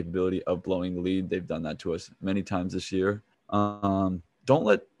has the capability of blowing the lead. They've done that to us many times this year. Don't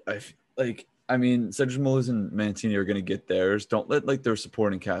let Cedric Mullins and Mancini are going to get theirs. Don't let their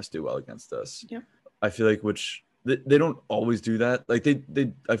supporting cast do well against us. Yeah. I feel like they don't always do that. Like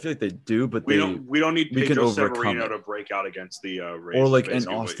they I feel like they do, but we don't need Pedro Severino it. to break out against the Rays. Or like an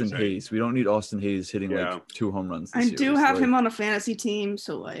Austin Hayes. We don't need Austin Hayes hitting like 2 home runs. I do have him on a fantasy team,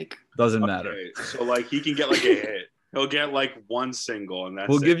 so like doesn't matter. So like he can get like a hit. He'll get like one single, and that's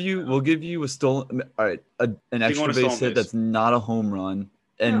we'll give you a stolen. All right, an extra base hit that's not a home run.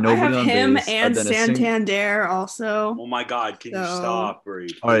 And I have on him base, and Santander also. Oh my God! Can you stop, Bree?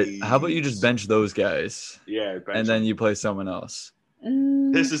 All right, how about you just bench those guys? Yeah, and then you play someone else.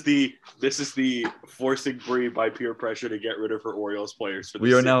 This is the forcing Bree by peer pressure to get rid of her Orioles players. For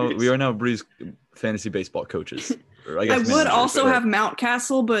we are now Bree's fantasy baseball coaches. I would also have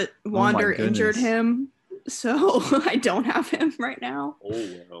Mountcastle, but Wander injured him, so I don't have him right now.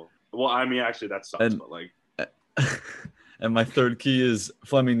 Oh well, I mean, actually that sucks, but like. And my third key is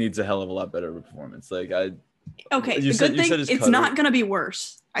Fleming needs a hell of a lot better performance. Like the good thing it's not going to be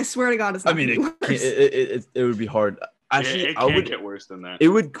worse. I swear to God, it's not. I mean, it would be hard. Actually, it can't get worse than that. It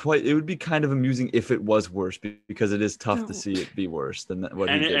would be kind of amusing if it was worse because it is tough to see it be worse than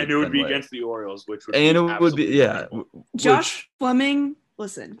what he did. And it would be against the Orioles, which would Josh Fleming.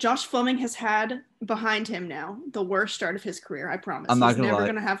 Listen, Josh Fleming has had behind him now the worst start of his career. I promise. I'm not He's never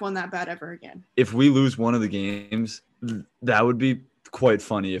going to have one that bad ever again. If we lose one of the games, that would be quite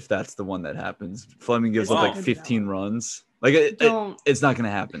funny if that's the one that happens. Fleming gives up like 15 runs. Like it's not going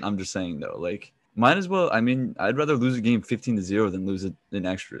to happen. I'm just saying though, like might as well. I mean, I'd rather lose a game 15-0 than lose it in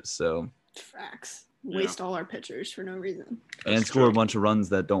extras. So facts. Waste all our pitchers for no reason. And score a bunch of runs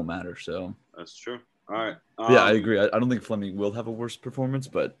that don't matter. So that's true. All right. Yeah, I agree. I don't think Fleming will have a worse performance,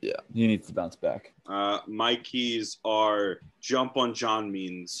 but yeah, he needs to bounce back. My keys are jump on John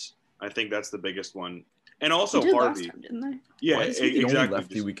Means. I think that's the biggest one. And also Harvey. Last time, didn't they? Yeah, why is he the only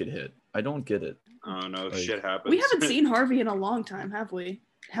lefty we could hit? I don't get it. I don't know. Shit happens. We haven't seen Harvey in a long time, have we?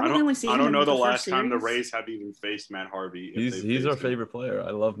 I don't know the last time the Rays have even faced Matt Harvey. He's our favorite player.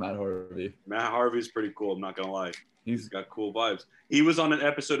 I love Matt Harvey. Matt Harvey's pretty cool. I'm not gonna lie. He's got cool vibes. He was on an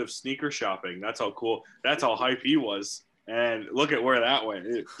episode of Sneaker Shopping. That's how cool. That's how hype he was. And look at where that went.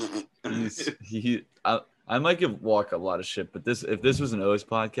 I might give Walk a lot of shit, but if this was an O's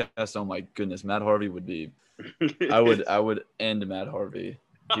podcast, oh my goodness, Matt Harvey would be. I would end Matt Harvey.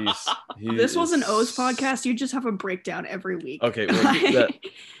 This was an O's podcast. You just have a breakdown every week. Okay. Well,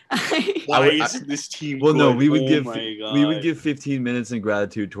 why is this team? Well, no, we would give 15 minutes in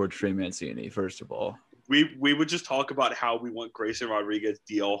gratitude towards Trey Mancini. First of all, we would just talk about how we want Grayson Rodriguez,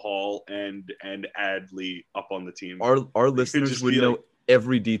 DL Hall, and Adley up on the team. Our listeners would know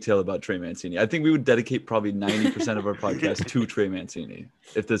every detail about Trey Mancini. I think we would dedicate probably 90% of our podcast to Trey Mancini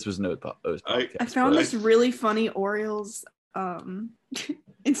if this was no O's podcast. I found this really funny Orioles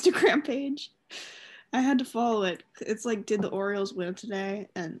Instagram page. I had to follow it. It's like, did the Orioles win today?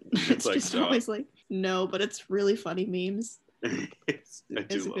 And it's like, just always like, no, but it's really funny memes. I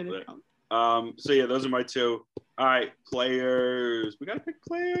do love that. So yeah, those are my two. All right, players. We gotta pick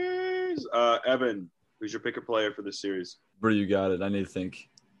players. Evan, who's your picker player for this series? Bro, you got it. I need to think.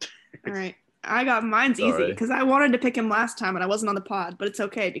 All right. Mine's easy because I wanted to pick him last time and I wasn't on the pod, but it's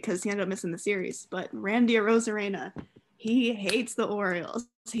okay because he ended up missing the series. But Randy Arozarena, he hates the Orioles.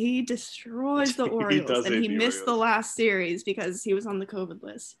 He destroys the Orioles, and he missed the last series because he was on the COVID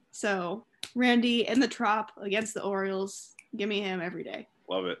list. So Randy in the Trop against the Orioles, give me him every day.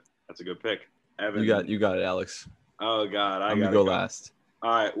 Love it. That's a good pick. Evan, you got it, Alex. Oh God, I'm gonna go last. All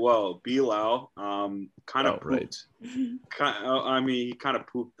right. Well, Bilal, kind of pooped. Right. He kind of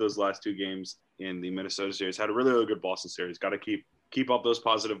pooped those last two games in the Minnesota series. Had a really, really good Boston series. Got to keep up those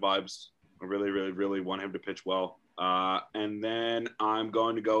positive vibes. I really, really, really want him to pitch well. And then I'm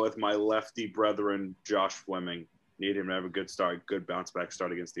going to go with my lefty brethren, Josh Fleming. Need him to have a good start, good bounce back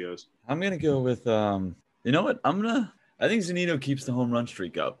start against the O's. I'm gonna go with you know what? I think Zunino keeps the home run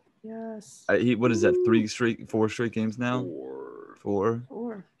streak up. Yes. What is that? 4 straight games now? Four.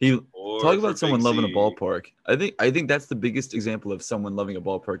 Talk about someone loving a ballpark. I think that's the biggest example of someone loving a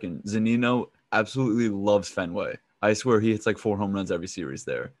ballpark. And Zunino absolutely loves Fenway. I swear he hits like 4 home runs every series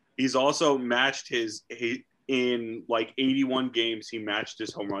there. He's also matched in like 81 games, he matched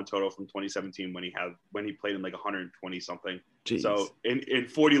his home run total from 2017 when he played in like 120 something. Jeez. So in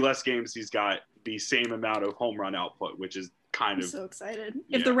 40 less games, he's got the same amount of home run output, which is kind I'm of so excited.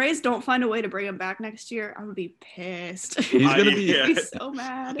 Yeah. If the Rays don't find a way to bring him back next year, I'm gonna be pissed. He's gonna be. I'd be so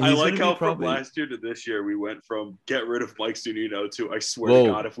mad. I He's like gonna how be probably- from last year to this year we went from get rid of Mike Zunino to I swear to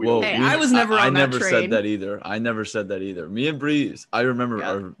God if we don't. Hey, beat I him. was never I on that never train. said that either. I never said that either. Me and Breeze, I remember,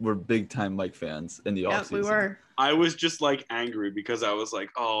 Yeah. we're big time Mike fans in the Yep, offseason. we were. I was just like angry because I was like,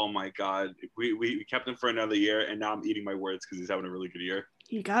 oh my God, we kept him for another year and now I'm eating my words because he's having a really good year.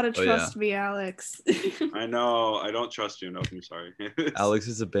 You gotta Oh, yeah. trust me, Alex. I know. I don't trust you. No, I'm sorry. Alex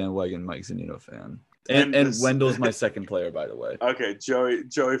is a bandwagon Mike Zunino fan. And And this- Wendell's my second player, by the way. Okay,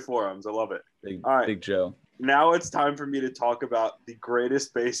 Joey Forums. I love it. Big, All right. Big Joe. Now it's time for me to talk about the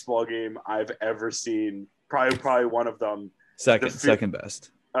greatest baseball game I've ever seen. Probably one of them. Second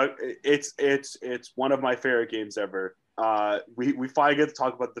best. It's one of my favorite games ever. We finally get to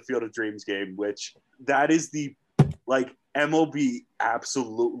talk about the Field of Dreams game, which that is the like MLB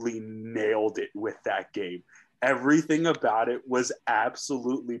absolutely nailed it with that game. Everything about it was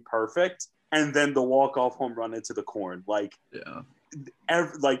absolutely perfect, and then the walk-off home run into the corn, like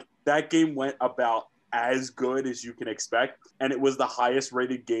that game went about as good as you can expect, and it was the highest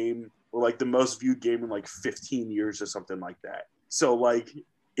rated game or like the most viewed game in like 15 years or something like that. So like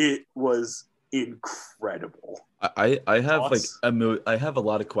it was incredible. I have Thoughts? I have a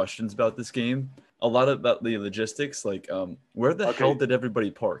lot of questions about this game. A lot about the logistics, like where the hell did everybody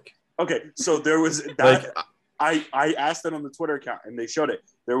park? Okay, so there was that. I asked it on the Twitter account, and they showed it.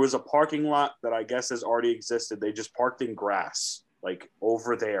 There was a parking lot that I guess has already existed. They just parked in grass, like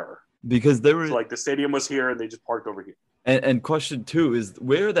over there. Because there were So, like the stadium was here, and they just parked over here. And question 2 is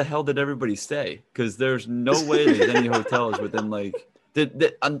where the hell did everybody stay? Because there's no way there's any hotels within did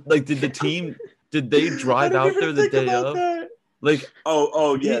the team drive out there the day of? That. Like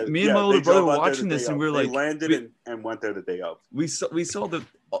yeah, me and my older they brother drove were out there watching the this day and of. we were They like landed and went there the day of. We saw the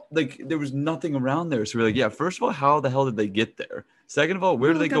there was nothing around there, so we're like, yeah. First of all, how the hell did they get there? Second of all,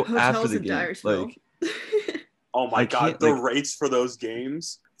 where do they go after the game? Dyersville. Oh my I God, can't, the rates for those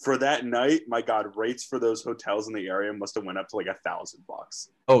games for that night, my God, rates for those hotels in the area must have went up to like $1,000.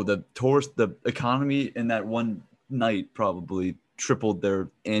 Oh, the economy in that one night probably tripled their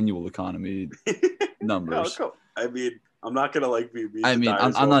annual economy numbers. Cool. I mean, I'm not gonna be mean. I mean,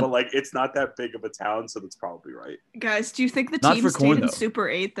 I'm Dyersville, not. But like, it's not that big of a town, so that's probably right. Guys, do you think the Not team for stayed corn, in though. Super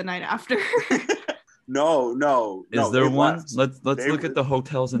 8 the night after? No. Is there they one? left. Let's look at the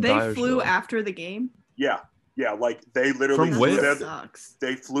hotels in They Dyersville. flew after the game? Yeah, like they literally From flew where? there. Sucks.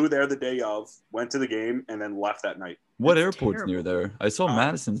 They flew there the day of, went to the game, and then left that night. What That's airport's terrible. near there? I saw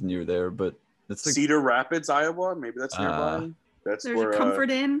Madison's near there, but it's like Cedar Rapids, Iowa. Maybe that's nearby. That's There's where a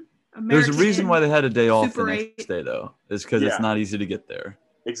Comfort Inn. there's a reason why they had a day off the Super next 8. day though. Is because Yeah. it's not easy to get there.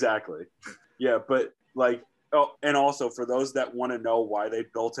 Exactly. Yeah, but like, and also for those that want to know why they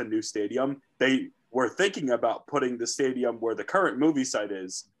built a new stadium, they were thinking about putting the stadium where the current movie site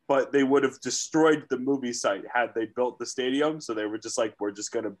is, but they would have destroyed the movie site had they built the stadium. So they were just like, we're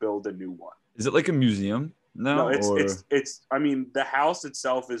just going to build a new one. Is it like a museum? No, it's I mean, the house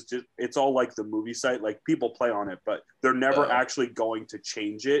itself is just, it's all like the movie site, like people play on it, but they're never actually going to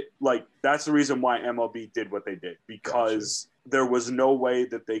change it. Like that's the reason why MLB did what they did, because there was no way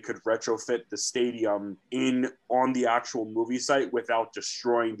that they could retrofit the stadium on the actual movie site without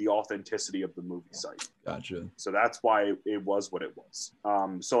destroying the authenticity of the movie site. Gotcha. So that's why it was what it was.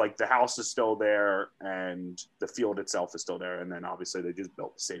 So like the house is still there and the field itself is still there. And then obviously they just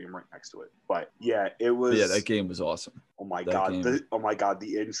built the stadium right next to it. But yeah, it was. Yeah, that game was awesome. Oh my That God. game. Oh my God.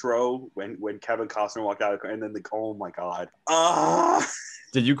 The intro when Kevin Costner walked out and then oh my God.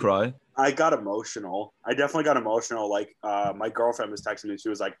 Did you cry? I got emotional. I definitely got emotional. Like my girlfriend was texting me. She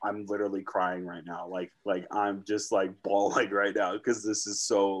was like, I'm literally crying right now. Like I'm just like bawling right now because this is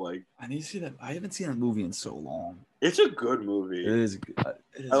so like. I need to see that. I haven't seen that movie in so long. It's a good movie. It is.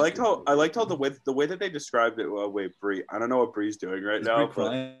 I liked how the way that they described it. Wait, Bree. I don't know what Bree's doing right Is now. Bree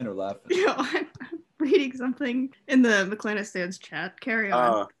crying or laughing? You know, I'm reading something in the McLennan Stands chat. Carry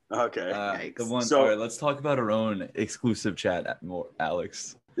on. Okay. Yikes. The one. So- All right, let's talk about our own exclusive chat more,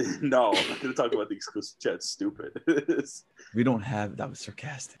 Alex. No, I'm not gonna talk about the exclusive chat. Stupid. We don't have. That was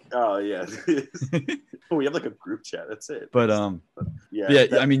sarcastic. Oh yeah. We have like a group chat. That's it. But yeah.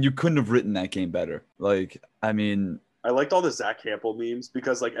 yeah. I mean, you couldn't have written that game better. Like, I mean, I liked all the Zach Hampel memes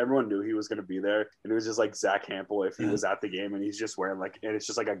because like everyone knew he was going to be there, and it was just like Zach Hampel if he was at the game, and he's just wearing like, and it's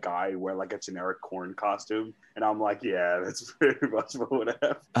just like a guy wearing like a generic corn costume, and I'm like, yeah, that's pretty much what would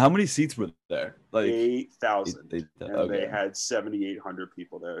have. How many seats were there? Like 8,000, and okay. they had 7,800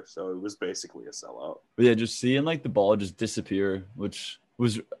 people there, so it was basically a sellout. But yeah, just seeing like the ball just disappear, which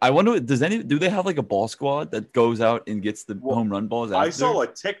was, I wonder, do they have like a ball squad that goes out and gets the home run balls after? I saw a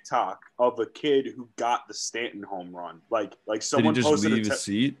TikTok of a kid who got the Stanton home run. Like someone Did he just posted leave his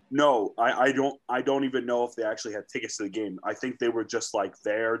seat? No, I don't even know if they actually had tickets to the game. I think they were just like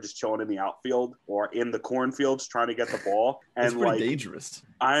there, just chilling in the outfield or in the cornfields trying to get the ball. And it's pretty like dangerous.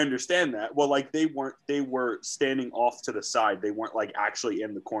 I understand that. Well, like they were standing off to the side. They weren't like actually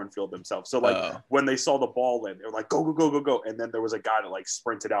in the cornfield themselves. So like when they saw the ball in, they were like, go, go, go, go, go. And then there was a guy that like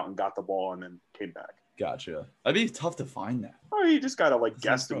sprinted out and got the ball and then came back. Gotcha. That'd be tough to find that. Oh, you just gotta like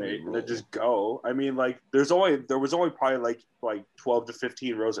guesstimate and then just go. I mean, like there was only probably like 12 to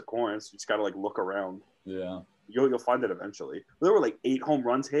 15 rows of corn. So you just gotta like look around. Yeah. You'll find it eventually. There were like 8 home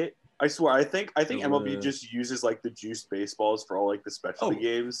runs hit. I swear. I think MLB just uses like the juiced baseballs for all like the specialty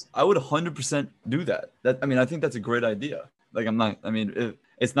games. I would 100% do that. I think that's a great idea. Like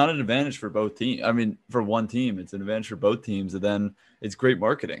it's not an advantage for both teams. I mean, for one team, it's an advantage for both teams, and then it's great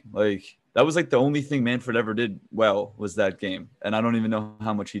marketing. Like that was like the only thing Manfred ever did well was that game, and I don't even know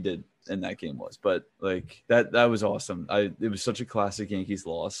how much he did in that game was, but like that was awesome. It was such a classic Yankees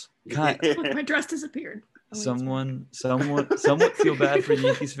loss. My dress disappeared. Somewhat feel bad for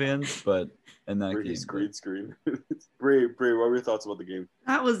Yankees fans, but in that game, green screen. Bree, what were your thoughts about the game?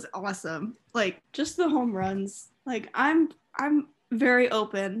 That was awesome. Like just the home runs. Like I'm very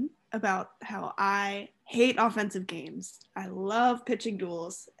open about how I hate offensive games. I love pitching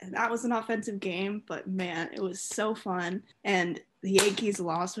duels, and that was an offensive game, but man, it was so fun. And the Yankees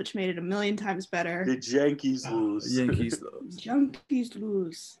lost, which made it a million times better. The Yankees lose. Yankees lose. Yankees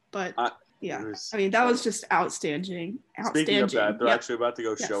lose. But yeah, I mean, that was just outstanding. Speaking of that, they're actually about to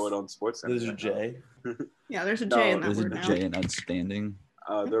go show it on SportsCenter. There's a J. Yeah, there's a J in that word now. There's a J in outstanding.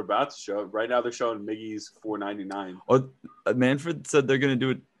 They're about to show it. Right now they're showing Miggy's $4.99. Oh, Manfred said they're going to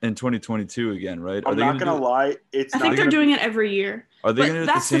do it in 2022 again, right? I'm not going to lie. I think they're doing it every year. Are they going to do it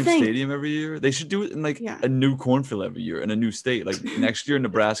at the same stadium every year? They should do it in a new cornfield every year in a new state. Like next year in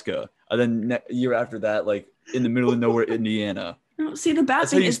Nebraska. And then year after that, like in the middle of nowhere, Indiana. No, see, the bad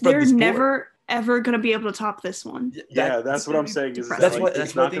thing is they're never ever going to be able to top this one. Yeah, that's what I'm saying. That's why I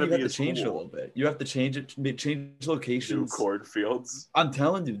think you have to change it a little bit. You have to change it, change locations. New cornfields. I'm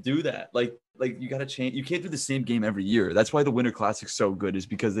telling you, do that. Like you got to change. You can't do the same game every year. That's why the Winter Classic's so good, is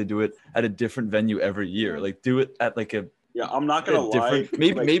because they do it at a different venue every year. Like do it at like a. Yeah, I'm not gonna lie.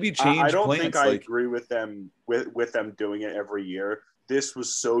 Maybe change. I don't plans, think I agree with them with them doing it every year. This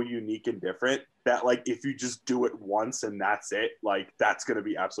was so unique and different that like if you just do it once and that's it, like that's gonna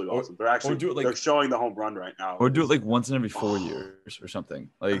be absolutely awesome. They're actually they're showing the home run right now. Or do it like once in every 4 years or something.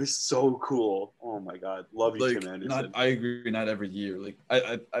 Like it's so cool. Oh my god, love you, Tim Anderson. I agree. Not every year. Like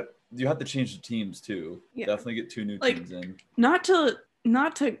I you have to change the teams too. Yeah. Definitely get 2 new teams in. Not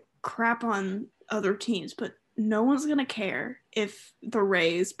to crap on other teams, but no one's gonna care if the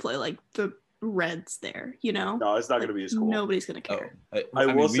Rays play like the Reds there, you know? No, it's not going to be as cool. Nobody's going to care. I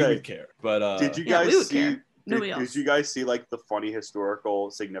will say, we would care, but did you guys see? Did you guys see like the funny historical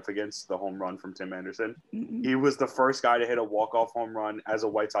significance, the home run from Tim Anderson? Mm-hmm. He was the first guy to hit a walk-off home run as a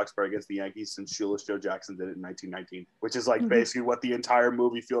White Sox player against the Yankees since Shoeless Joe Jackson did it in 1919, which is like basically what the entire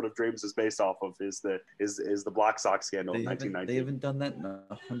movie Field of Dreams is based off of, is the Black Sox scandal in 1919. They haven't done that in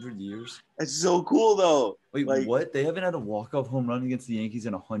 100 years. It's so cool though. Wait, like, what? They haven't had a walk-off home run against the Yankees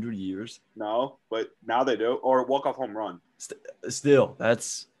in 100 years? No, but now they do. Or a walk-off home run. Still,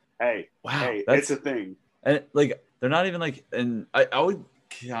 that's... Hey, it's a thing. And like they're not even like, and I would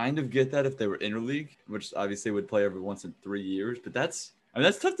kind of get that if they were interleague, which obviously would play every once in 3 years. But that's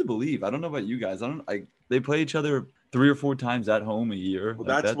tough to believe. I don't know about you guys. They play each other 3 or 4 times at home a year. Well,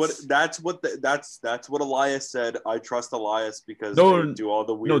 that's what Elias said. I trust Elias because they do all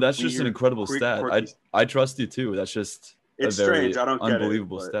the weird. No, that's just an incredible stat. I trust you too. That's just it's strange. I don't get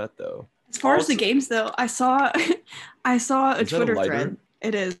unbelievable it, stat though. As far as the games though, I saw a Twitter thread.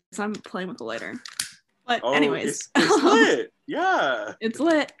 It is. I'm playing with the lighter. But anyways, it's lit. Yeah, it's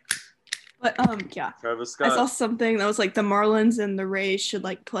lit. But yeah, Travis Scott. I saw something that was like the Marlins and the Rays should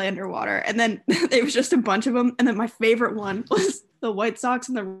like play underwater, and then it was just a bunch of them. And then my favorite one was the White Sox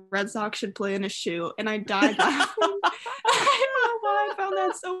and the Red Sox should play in a shoe, and I died laughing. I don't know why I found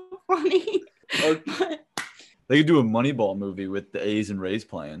that so funny. Okay. They could do a Moneyball movie with the A's and Rays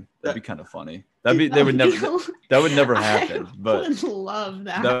playing. That'd be kind of funny. That would never happen. But I would love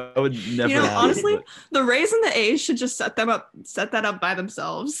that. That would never happen. Honestly, the Rays and the A's should just set that up by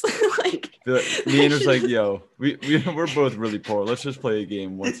themselves. Like the owner's like, yo, we're both really poor. Let's just play a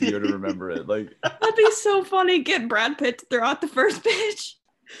game once a year to remember it. Like that'd be so funny. Get Brad Pitt to throw out the first pitch.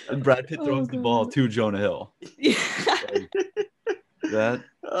 And Brad Pitt throws the ball to Jonah Hill. Yeah. Like, that.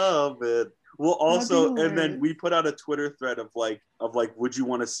 Oh man. Well, also, and then we put out a Twitter thread of like, would you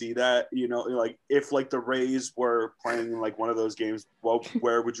want to see that? You know, like if like the Rays were playing like one of those games, well,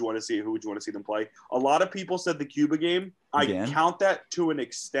 where would you want to see? Who would you want to see them play? A lot of people said the Cuba game. I count that to an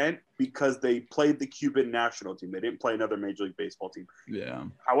extent because they played the Cuban national team. They didn't play another Major League Baseball team. Yeah.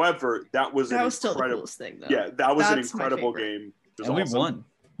 However, that was still the coolest thing, though. Yeah, that was an incredible game. And we won.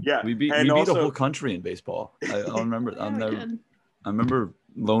 Yeah, we beat a whole country in baseball. I remember. I remember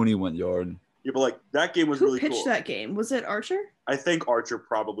Loney went yard. Yeah, but like that game was really cool. Who pitched that game? Was it Archer? I think Archer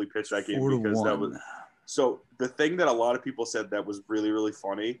probably pitched that game because that was. So the thing that a lot of people said that was really, really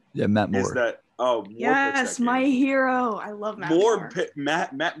funny. Yeah, Matt Moore. Is that yes, my hero. I love Matt Moore.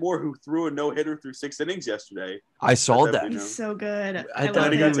 Matt Moore, who threw a no-hitter through 6 innings yesterday. I saw that. He's so good. I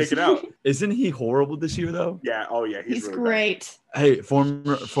thought he got taken out. Isn't he horrible this year though? Yeah. Oh yeah. He's really great. Bad. Hey,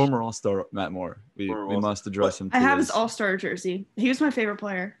 former All-Star Matt Moore. We must address him. I have his All-Star jersey. He was my favorite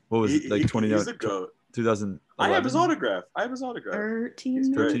player. What was it like? 2000. I have his autograph.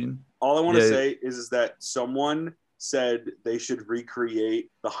 13. All I want to say is that someone said they should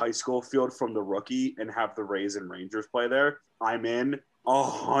recreate the high school field from the rookie and have the Rays and Rangers play there. I'm in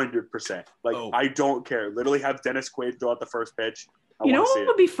 100%. Like, I don't care. Literally have Dennis Quaid throw out the first pitch. You know what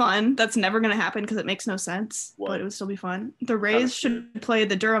would be fun? That's never going to happen because it makes no sense. What? But it would still be fun. The Rays should play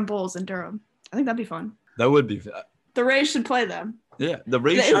the Durham Bulls in Durham. I think that'd be fun. That would be. The Rays should play them. Yeah, the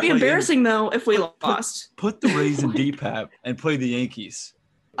Rays. It would be embarrassing though if we lost. Put the Rays in DPAP and play the Yankees.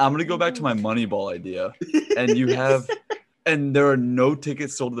 I'm gonna go back to my Moneyball idea, and there are no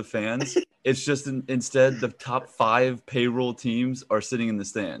tickets sold to the fans. It's just instead the top 5 payroll teams are sitting in the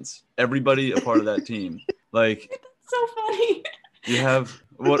stands. Everybody a part of that team. Like that's so funny. You have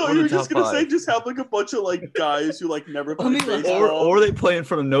what? I thought you were just gonna say just have like a bunch of like guys who like never play baseball, or they play in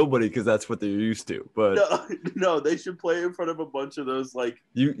front of nobody because that's what they're used to. But no, they should play in front of a bunch of those like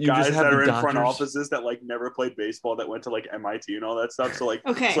you guys just have that are in doctors. front offices that like never played baseball that went to like MIT and all that stuff. So like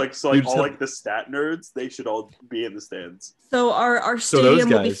all like the stat nerds, they should all be in the stands. So our stadium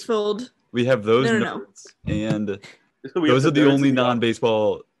will be filled. We have those nerds, and those are the only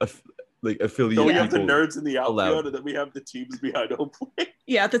non-baseball. Affiliate. So we have the nerds in the outfield, and then we have the teams behind home plate.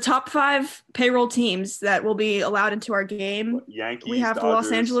 Yeah, the top 5 payroll teams that will be allowed into our game. Yankees. We have Dodgers. The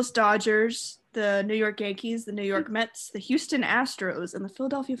Los Angeles Dodgers, the New York Yankees, the New York Mets, the Houston Astros, and the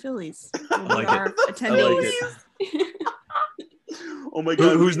Philadelphia Phillies. Our attendees. Oh my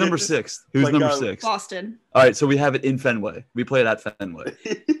God! Who's number 6? Who's number 6? Boston. All right, so we have it in Fenway. We play it at Fenway.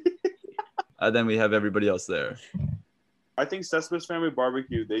 Then we have everybody else there. I think Sespa's Family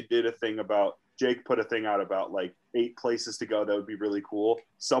Barbecue, they did a thing about, Jake put a thing out about like 8 places to go that would be really cool.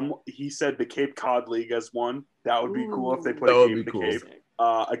 He said the Cape Cod League as one. That would be cool if they put a game in the Cape.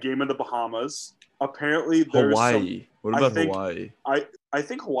 A game in the Bahamas. Apparently there's Hawaii. What about Hawaii? I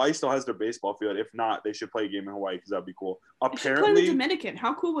think Hawaii still has their baseball field. If not, they should play a game in Hawaii because that'd be cool. Apparently play the Dominican.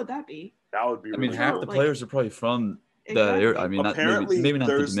 How cool would that be? That would be really cool. Half the players are probably from the area. I mean, maybe not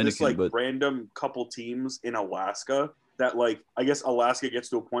the Dominican, this, like, but random couple teams in Alaska that like I guess Alaska gets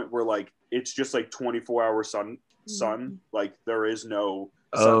to a point where like it's just like 24-hour sun like there is no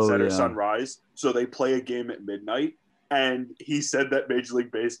sunset or sunrise, so they play a game at midnight. And he said that Major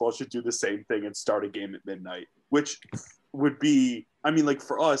League Baseball should do the same thing and start a game at midnight, which would be, I mean, like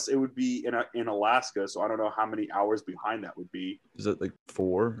for us, it would be in Alaska. So I don't know how many hours behind that would be. Is it like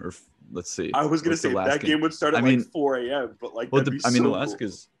 4 or let's see? I was going to say that game would start at like 4 a.m. But like,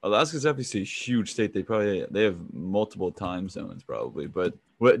 Alaska's obviously a huge state. They have multiple time zones probably. But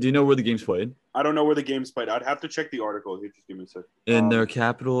do you know where the game's played? I don't know where the game's played. I'd have to check the article. If you just give me a sec. In their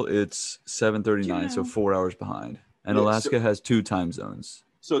capital, it's 7:39, so 4 hours behind. And Alaska has 2 time zones.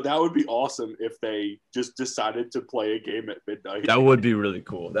 So that would be awesome if they just decided to play a game at midnight. That would be really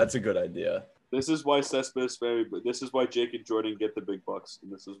cool. That's a good idea. This is why Cespedes family, but this is why Jake and Jordan get the big bucks.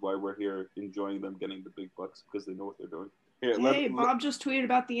 And this is why we're here enjoying them getting the big bucks because they know what they're doing. Here, Bob just tweeted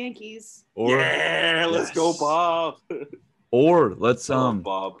about the Yankees. Let's go, Bob. Or let's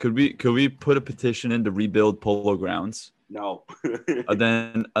Bob. Could we put a petition in to rebuild Polo Grounds? No. and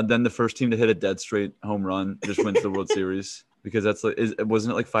then the first team to hit a dead straight home run just wins the World Series because that's like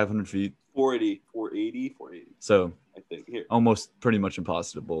wasn't it like 500 feet? 480. So thing here. almost pretty much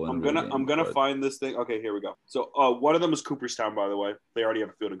impossible. I'm gonna find this thing. Okay, here we go. So one of them is Cooperstown, by the way. They already have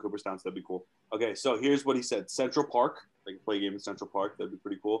a field in Cooperstown, so that'd be cool. Okay, so here's what he said: Central Park. They can play a game in Central Park. That'd be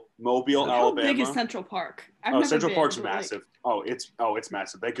pretty cool. Mobile, How Alabama. big is Central Park? I've never Central been, Park's but, massive. It's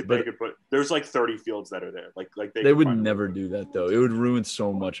massive. They could But- put. There's like 30 fields that are there. Like they could would find a way. never do that though. It would ruin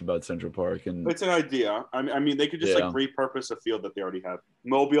so much about Central Park. And It's an idea. I mean, they could just like repurpose a field that they already have.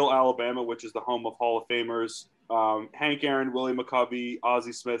 Mobile, Alabama, which is the home of Hall of Famers. Hank Aaron, Willie McCovey,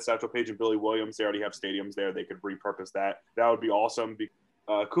 Ozzie Smith, Satchel Paige, and Billy Williams. They already have stadiums there. They could repurpose that. That would be awesome.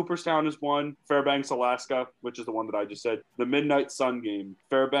 Cooperstown is one. Fairbanks, Alaska, which is the one that I just said. The Midnight Sun game.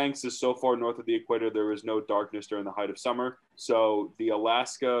 Fairbanks is so far north of the equator, there is no darkness during the height of summer. So the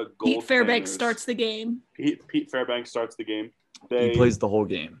Alaska Gold Pete Fairbanks Claimers- starts the game. Pete Fairbanks starts the game. he plays the whole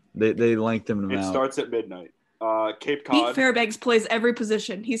game. They lengthen him It out. starts at midnight. Cape Pete Cod. Fairbanks plays every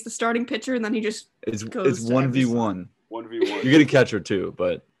position. He's the starting pitcher, and then he just It's goes to 1v1. 1v1. You get a catcher too,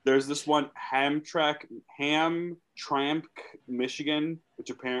 but There's this one Hamtramck, Michigan, which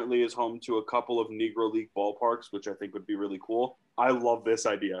apparently is home to a couple of Negro League ballparks, which I think would be really cool. I love this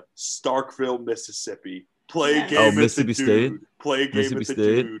idea. Starkville, Mississippi. Play a Yes. game Oh, at Mississippi the State? dude. Play a game Mississippi at the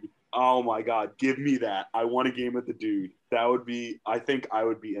State? dude. Oh my God, give me that! I want a game at the dude. That would be. I think I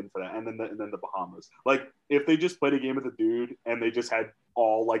would be in for that. And then the Bahamas. Like if they just played a game at the dude and they just had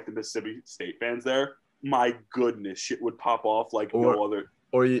all like the Mississippi State fans there. My goodness, shit would pop off like no other.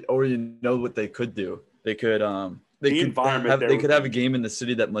 or you know what they could do? They could environment there they would could have be- a game in the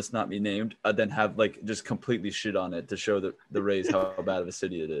city that must not be named, then have like just completely shit on it to show the Rays how bad of a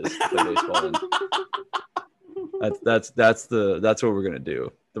city it is to play baseball in. That's what we're gonna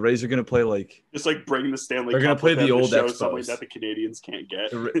do. The Rays are gonna play like Just like bring the Stanley They're Cup. gonna play with the them to old show Expos. something that the Canadians can't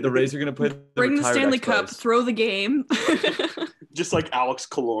get. the Rays are gonna play bring the retired Stanley Expos. Cup, throw the game. Just like Alex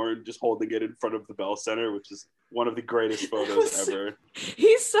Killorn just holding it in front of the Bell Center, which is one of the greatest photos ever.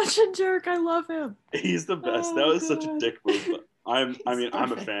 He's such a jerk. I love him. He's the best. Oh, That was such a God. dick move. But I'm a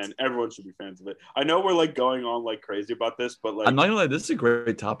perfect. fan. Everyone should be fans of it. I know we're like going on like crazy about this, but like I'm not gonna lie, this is a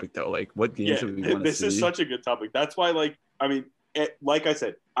great topic though. Like, what games yeah, do we want to this see? is such a good topic. That's why like I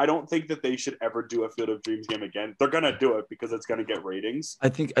said, I don't think that they should ever do a Field of Dreams game again. They're gonna do it because it's gonna get ratings. I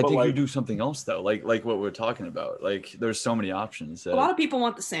think but, you like- do something else though, like what we're talking about. Like, there's so many options. A lot of people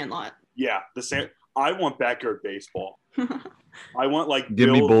want the Sandlot. Yeah, the same. I want backyard baseball. I want like Give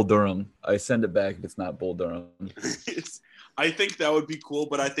me build- Bull Durham. I send it back if it's not Bull Durham. I think that would be cool,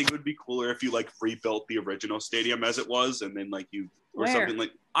 but I think it would be cooler if you like rebuilt the original stadium as it was, and then like you or Where? something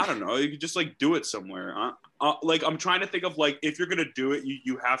like I don't know. You could just like do it somewhere. Like I'm trying to think of like if you're gonna do it,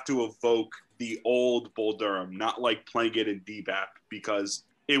 you have to evoke the old Bull Durham, not like playing it in DBAP because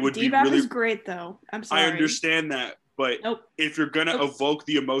it would be DBAP really. is great though. I'm sorry. I understand that, but Nope. if you're gonna Nope. evoke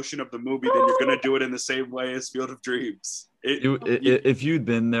the emotion of the movie, then you're gonna do it in the same way as Field of Dreams. If you'd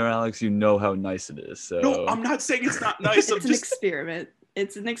been there, Alex, you know how nice it is. So No, I'm not saying it's not nice. I'm It's an just experiment.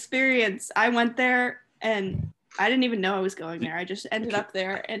 It's an experience. I went there and I didn't even know I was going there. I just ended up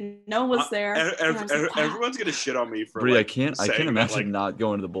there and no one was there. and I was like, wow. Everyone's gonna shit on me for Bree, like, I can't saying that, imagine like, not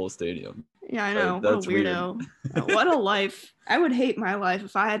going to the Bull Stadium. Yeah, I know. What a That's weird. weirdo. What a life. I would hate my life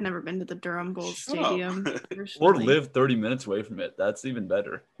if I had never been to the Durham Gold Shut up. Stadium. Or personally. live 30 minutes away from it. That's even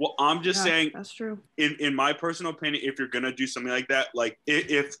better. Well, I'm just Yeah, saying, that's true. in my personal opinion, if you're gonna do something like that, like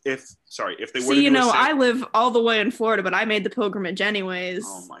if they were See, to you do a know, same- I live all the way in Florida, but I made the pilgrimage anyways.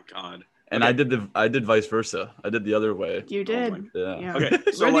 oh my god. And Okay. I did vice versa. I did the other way. You did. Oh my- Yeah. Yeah.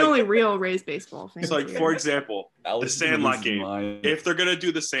 Okay, so We're like, the only real Rays baseball fans. so like here. for example, Alex The Sandlot loses his game. mind. if they're gonna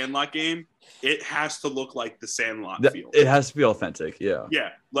do the Sandlot game, it has to look like the Sandlot That- field. it has to be authentic. Yeah. Yeah,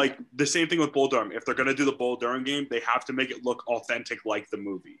 like the same thing with Bull Durham. If they're gonna do the Bull Durham game, they have to make it look authentic like the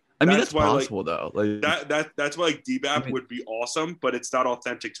movie. I mean, That's that's why, like, possible though. Like That's why like DBAP I mean- would be awesome, but it's not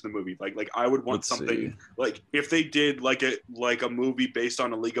authentic to the movie. Like I would want let's something see. like if they did like a movie based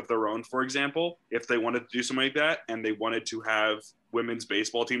on A League of Their Own, for example. If they wanted to do something like that and they wanted to have women's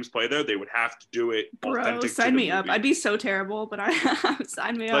baseball teams play there, they would have to do it Bro, authentic. sign to me the up. movie. They be so terrible, but I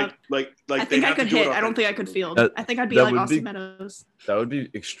sign me up. like I they think I have to could do it hit. I don't think I authentic could to the movie. field. That- I think I'd be that like would Austin be- Meadows. That would be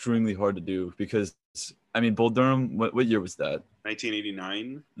extremely hard to do because I mean, Bull Durham. What year was that?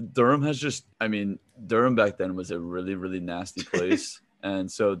 1989. Durham has just. I mean, Durham back then was a really really nasty place, and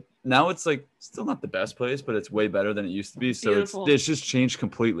so now it's like still not the best place, but it's way better than it used to be. So Beautiful. it's just changed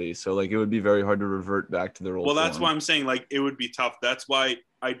completely. So like it would be very hard to revert back to their old. Well, that's form. why I'm saying like it would be tough. That's why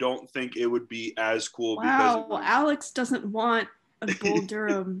I don't think it would be as cool. Wow, because Alex doesn't want a Bull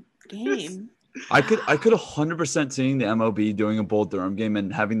Durham game. I could 100% seeing the MLB doing a Bull Durham game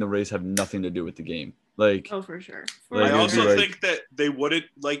and having the Rays have nothing to do with the game. Like Oh, for sure. Like, I it'd also be like- think that they wouldn't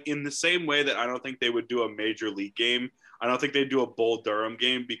like in the same way that I don't think they would do a major league game. I don't think they'd do a Bull Durham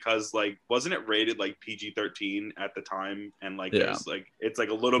game because like wasn't it rated like PG-13 at the time, and like there's like it's like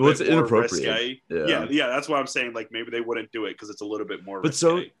a little bit it's more inappropriate. risque. Yeah, that's why I'm saying like maybe they wouldn't do it because it's a little bit more but risque.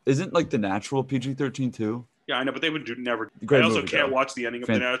 So isn't like The Natural PG-13 too? Yeah, I know, but they would never. Great I also movie, can't though. watch the ending of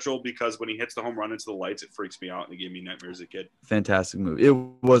The Natural because when he hits the home run into the lights, it freaks me out and it gave me nightmares as a kid. Fantastic movie. It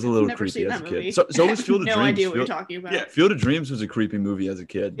was a little creepy as a kid. So was Field of Dreams. No idea what you're talking about. Yeah, Field of Dreams was a creepy movie as a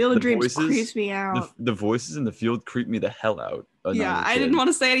kid. Field of Dreams creeps me out. The voices in the field creeped me the hell out. Yeah, I didn't want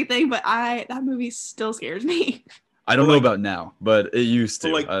to say anything, but that movie still scares me. I don't know about now, but it used to.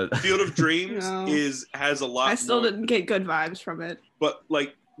 Like Field of Dreams has a lot. I still didn't get good vibes from it. But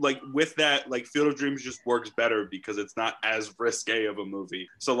like with that, like Field of Dreams just works better because it's not as risque of a movie.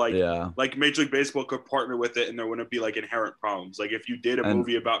 So like Major League Baseball could partner with it and there wouldn't be like inherent problems. Like if you did a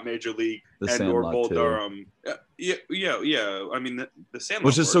movie about Major League and or Bull Durham. Yeah. I mean the Sandlot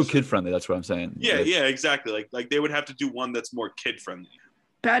was just so kid friendly, that's what I'm saying. Yeah, exactly. Like they would have to do one that's more kid friendly.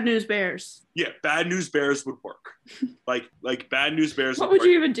 Bad News Bears. Yeah, Bad News Bears would work. like Bad News Bears. What would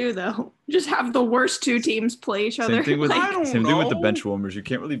you even do though? Just have the worst two teams play each other. Same thing with the Benchwarmers. You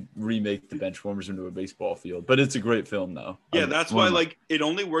can't really remake the Benchwarmers into a baseball field, but it's a great film though. Yeah, that's why like it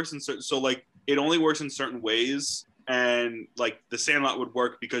only works in certain ways. And like the Sandlot would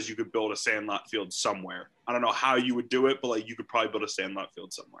work because you could build a Sandlot field somewhere. I don't know how you would do it, but like you could probably build a Sandlot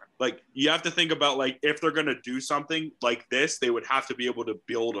field somewhere. Like you have to think about like if they're gonna do something like this, they would have to be able to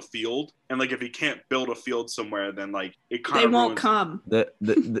build a field. And like if you can't build a field somewhere, then like it kind of won't come. That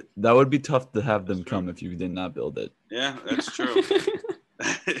would be tough to have them come if you did not build it. Yeah, that's true.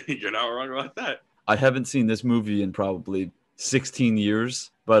 You're not wrong about that. I haven't seen this movie in probably 16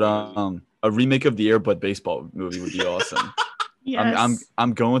 years, but a remake of the Air Bud baseball movie would be awesome. Yes.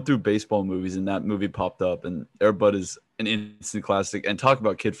 I'm going through baseball movies and that movie popped up, and Air Bud is an instant classic. And talk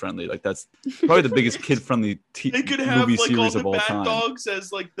about kid friendly, like that's probably the biggest kid friendly they could have movie like series all the of all bat time. dogs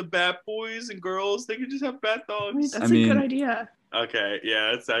as like the bat boys and girls. They could just have bat dogs. Wait, that's a good idea. Okay,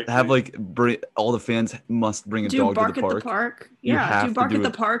 yeah, it's actually have like all the fans must bring a dog to the park. Yeah, do bark at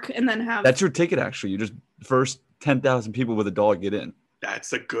the park and then have. That's your ticket. Actually, you just first 10,000 people with a dog get in.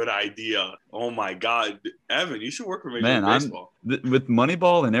 That's a good idea. Oh my God, Evan, you should work for Major League Baseball. With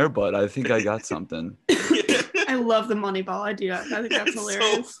Moneyball and Air Bud, I think I got something. I love the Moneyball idea. I think that's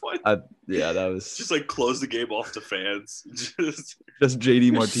hilarious. So funny. That was just like close the game off to fans. Just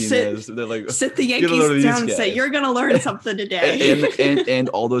JD Martinez. They're like sit the Yankees down and say you're gonna learn something today. and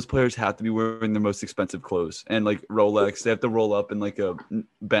all those players have to be wearing their most expensive clothes and like Rolex. They have to roll up in like a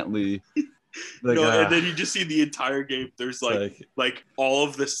Bentley. Like, and then you just see the entire game. There's like all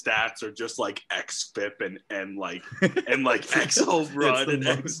of the stats are just like XFIP and like X home run and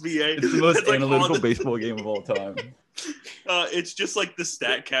XVA. It's the most analytical baseball game of all time. It's just like the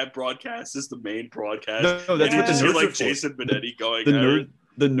StatCat broadcast is the main broadcast. No, that's what the nerds like are for. Jason Benetti going.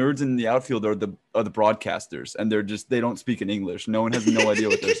 The nerds in the outfield are the broadcasters, and they don't speak in English. No one has no idea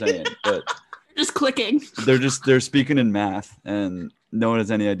what they're saying, but just clicking. They're speaking in math, and no one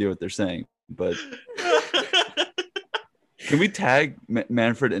has any idea what they're saying. But can we tag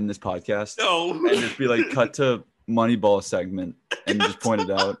Manfred in this podcast? No, and just be like, cut to Moneyball segment and just point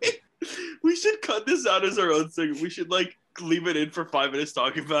it out. We should cut this out as our own segment. We should like leave it in for 5 minutes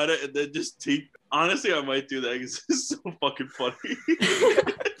talking about it, and then just take. Honestly, I might do that because this is so fucking funny.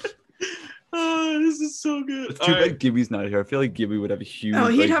 Oh, this is so good. It's too bad Gibby's not here. I feel like Gibby would have a huge. Oh,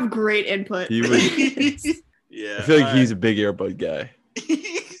 he'd have great input. He would. Yeah, I feel like he's a big Air Bud guy.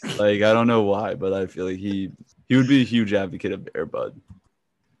 Like I don't know why, but I feel like he would be a huge advocate of Air Bud.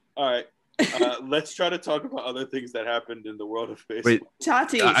 All right, let's try to talk about other things that happened in the world of baseball. Wait,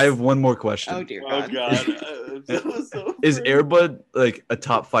 Tatis. I have one more question. Oh dear God. Oh God. So is Air Bud like a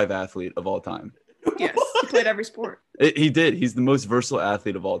top 5 athlete of all time? Yes, he played every sport. He did. He's the most versatile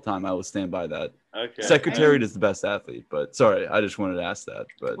athlete of all time. I will stand by that. Okay. Secretariat is the best athlete, but sorry, I just wanted to ask that.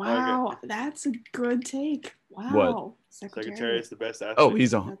 But wow, that's a good take. Wow. What? Secretariat is the best athlete. Oh,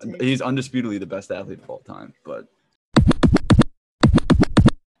 he's undisputedly the best athlete of all time. But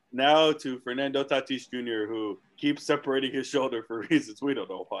now to Fernando Tatis Jr., who keeps separating his shoulder for reasons we don't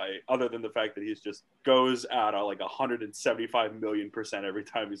know why, other than the fact that he's just goes out at like 175 million% every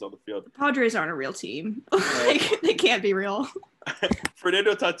time he's on the field. The Padres aren't a real team. Like, they can't be real.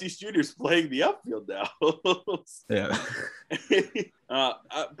 Fernando Tatis Jr. is playing the outfield now. yeah.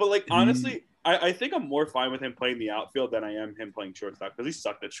 But like honestly, I think I'm more fine with him playing the outfield than I am him playing shortstop because he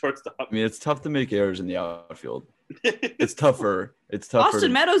sucked at shortstop. I mean, it's tough to make errors in the outfield. It's tougher.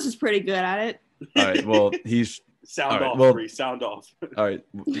 Austin Meadows is pretty good at it. All right. Well, he's sound off. Sound off. All right,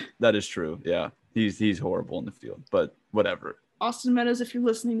 that is true. Yeah, he's horrible in the field, but whatever. Austin Meadows, if you're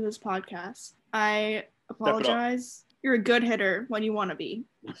listening to this podcast, I apologize. You're a good hitter when you want to be.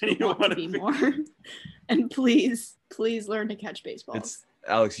 You want to be more. And please learn to catch baseballs.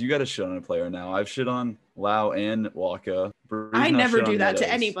 Alex, you got to shit on a player now. I've shit on Lau and Waka. I never do that to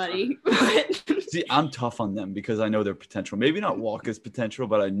anybody. See, I'm tough on them because I know their potential. Maybe not Waka's potential,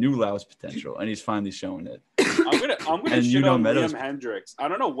 but I knew Lau's potential, and he's finally showing it. I'm gonna shit on Liam Hendricks. I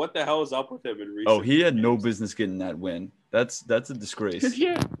don't know what the hell is up with him in recent. Oh, he had no business getting that win. That's a disgrace.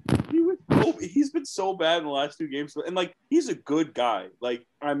 Yeah, he's been so bad in the last 2 games, and like he's a good guy. Like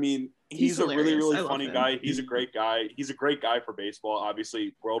I mean, he's a really funny guy. He's a great guy. He's a great guy for baseball.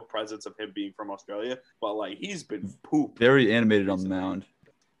 Obviously, world presence of him being from Australia, but like he's been poop. Very animated on the mound.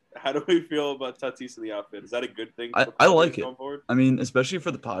 How do we feel about Tatis in the outfit? Is that a good thing? I like it. I mean, especially for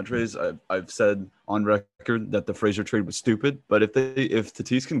the Padres, I've said on record that the Frazier trade was stupid. But if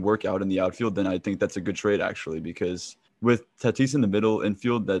Tatis can work out in the outfield, then I think that's a good trade actually. Because with Tatis in the middle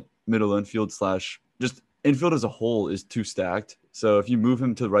infield, that middle infield / just infield as a whole is too stacked. So if you move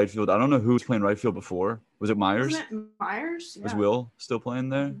him to right field, I don't know who was playing right field before. Was it Myers? Wasn't it Myers? Yeah. Was Will still playing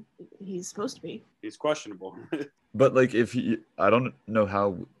there? He's supposed to be. He's questionable. But like I don't know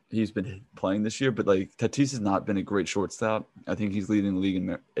how he's been playing this year, but like Tatis has not been a great shortstop. I think he's leading the league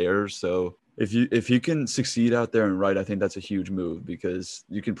in errors. So if he can succeed out there and right, I think that's a huge move because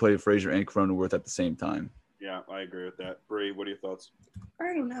you can play Frazier and Cronenworth at the same time. Yeah, I agree with that. Bree, what are your thoughts?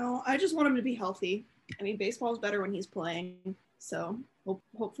 I don't know. I just want him to be healthy. I mean, baseball is better when he's playing. So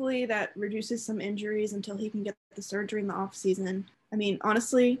hopefully that reduces some injuries until he can get the surgery in the off season. I mean,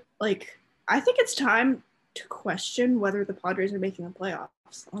 honestly, like I think it's time to question whether the Padres are making the playoffs.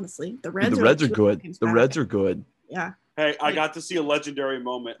 Honestly, the Reds are good. The Reds are good. Yeah. Hey, I got to see a legendary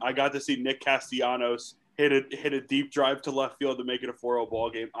moment. I got to see Nick Castellanos hit a deep drive to left field to make it a 4-0 ball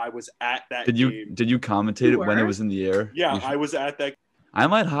game. I was at that game. Did you commentate it when it was in the air? Yeah, I was at that. I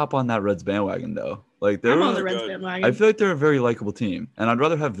might hop on that Reds bandwagon though. Like I'm on the Reds bandwagon. I feel like they're a very likable team, and I'd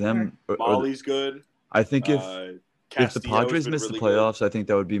rather have them. Molly's good. I think if the Padres miss the playoffs, good. I think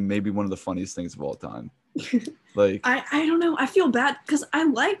that would be maybe one of the funniest things of all time. Like I don't know. I feel bad because I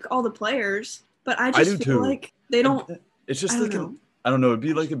like all the players, but I just feel like they don't. It's just I don't know. It'd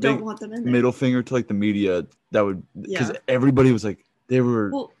be like a big middle finger to like the media. That would because everybody was like they were.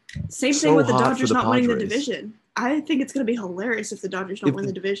 Well, same thing with the Dodgers not winning the division. I think it's gonna be hilarious if the Dodgers don't win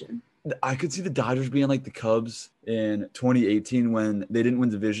the division. I could see the Dodgers being like the Cubs in 2018 when they didn't win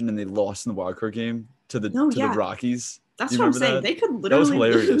the division and they lost in the wild card game to the Rockies. That's what I'm saying. That? They could literally that was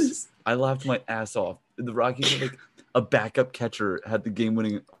hilarious. lose. I laughed my ass off. The Rockies had like a backup catcher had the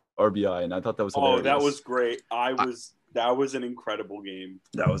game-winning RBI, and I thought that was hilarious. Oh, that was great. That was an incredible game.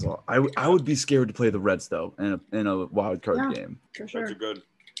 That was all. I would be scared to play the Reds though in a wild card game. For sure. Reds are good.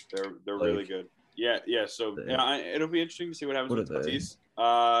 They're really good. Yeah. So it'll be interesting to see what happens with Tatis.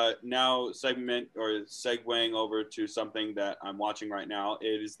 Now segueing over to something that I'm watching right now.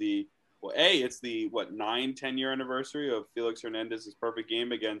 It is it's the 9-10 year anniversary of Felix Hernandez's perfect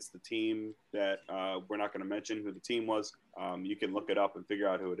game against the team that we're not going to mention who the team was. You can look it up and figure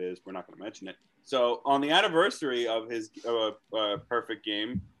out who it is. We're not going to mention it. So on the anniversary of his perfect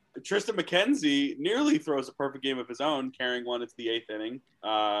game, Tristan McKenzie nearly throws a perfect game of his own, carrying one into the 8th inning.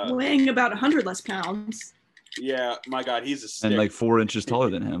 Weighing about 100 less pounds. Yeah, my God, he's a stick. And like 4 inches taller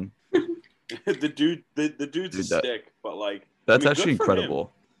than him. the dude's a stick, but like that's actually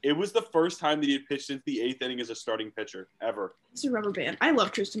incredible. It was the first time that he had pitched into the 8th inning as a starting pitcher ever. It's a rubber band. I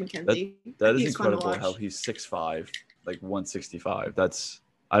love Tristan McKenzie. That is incredible how he's 6'5", like 165.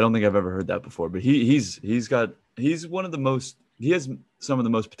 I don't think I've ever heard that before. But he has some of the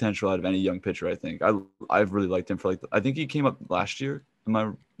most potential out of any young pitcher, I think. I've really liked him for I think he came up last year.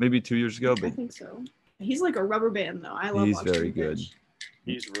 Maybe 2 years ago? But I think so. He's like a rubber band though. I love He's very good. Pitch.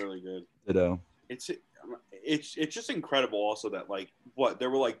 He's really good. Ditto. It's just incredible also that there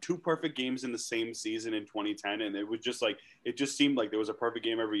were like 2 perfect games in the same season in 2010, and it was just like it just seemed like there was a perfect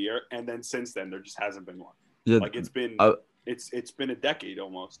game every year, and then since then there just hasn't been one. Yeah, it's been a decade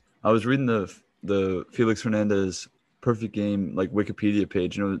almost. I was reading the Felix Hernandez perfect game Wikipedia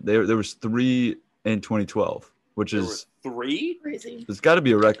page. There was 3 in 2012, which is 3. Crazy. There's got to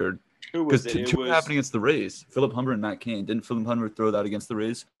be a record. Who was it? Two happened against the Rays. Philip Humber and Matt Cain. Didn't Philip Humber throw that against the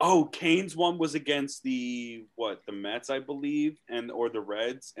Rays? Oh, Cain's one was against the Mets, I believe, or the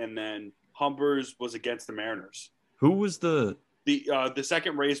Reds, and then Humber's was against the Mariners. Who was the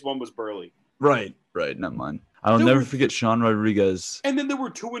second Rays one was Burley. Right, not mine. I'll never forget Sean Rodriguez. And then there were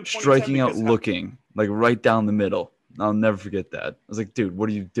 2 in 20 striking out, looking right down the middle. I'll never forget that. I was like, dude, what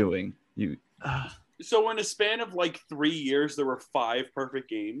are you doing? So in a span of 3 years, there were 5 perfect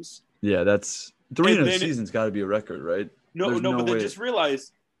games. Yeah, that's 3 in a season's got to be a record, right? No, but they just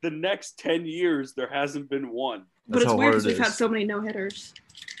realized the next 10 years there hasn't been one. But it's how weird hard because it we've had is. so many no-hitters.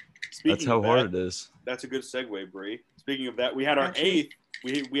 That's how hard it is. That's a good segue, Bree. Speaking of that, we had our Actually. eighth.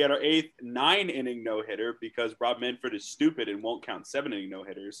 We had our eighth 9-inning no-hitter because Rob Manfred is stupid and won't count 7-inning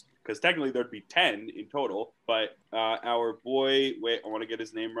no-hitters because technically there'd be 10 in total. But our boy, wait, I want to get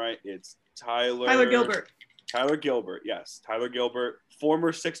his name right. It's Tyler Gilbert. Tyler Gilbert, yes. Tyler Gilbert,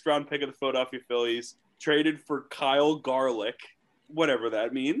 former 6th-round pick of the Philadelphia Phillies, traded for Kyle Garlick, whatever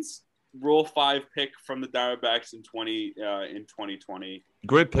that means. Rule 5 pick from the Diamondbacks in 2020.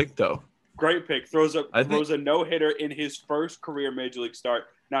 Great pick though. Great pick. Throws a no-hitter in his first career Major League start.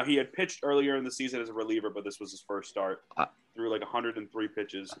 Now, he had pitched earlier in the season as a reliever, but this was his first start. Threw like 103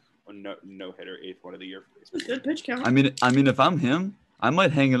 pitches, a no-hitter, 8th one of the year. It's a good pitch count. I mean, if I'm him, I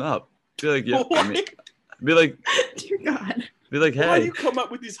might hang it up. Be like, yeah. Be like, dear God. Be like, hey. Why do you come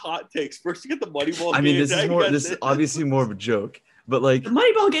up with these hot takes? First, you get the Moneyball. I mean, this is obviously more of a joke, but like the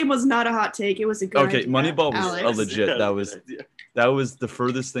Moneyball game was not a hot take. It was a good idea, Moneyball was Alex. a legit. That was the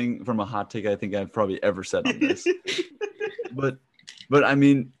furthest thing from a hot take I think I've probably ever said on this. but I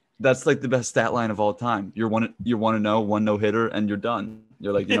mean, that's like the best stat line of all time. You want to know one no hitter and you're done.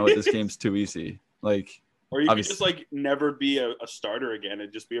 You're like, you know what, this game's too easy. Like, or you could just like never be a starter again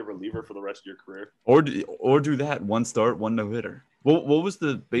and just be a reliever for the rest of your career. Or do that, one start, one no hitter. What was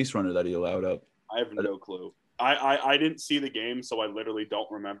the base runner that he allowed up? I have no clue. I didn't see the game, so I literally don't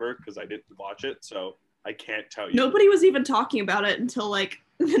remember because I didn't watch it. So I can't tell you. Nobody was even talking about it until like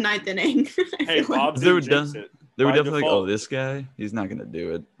the 9th inning. Hey, Bob, they were definitely like, oh, this guy, he's not gonna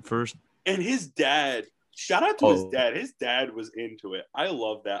do it first. And his dad, shout out to his dad. His dad was into it. I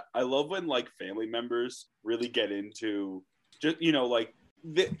love that. I love when like family members really get into just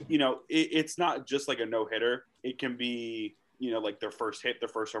it's not just like a no hitter. It can be like their first hit, their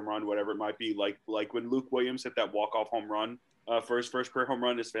first home run, whatever it might be. Like when Luke Williams hit that walk-off home run. For his first career home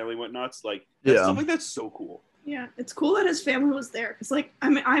run, his family went nuts. Like, stuff like that's so cool. Yeah, it's cool that his family was there. Because, like,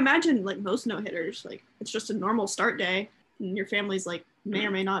 I imagine, like, most no-hitters, like, it's just a normal start day. And your family's, like, may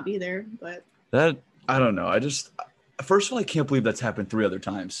or may not be there. But that, I don't know. First of all, I can't believe that's happened 3 other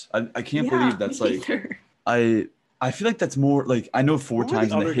times. I can't believe that's, like, I feel like that's more, like, I know 4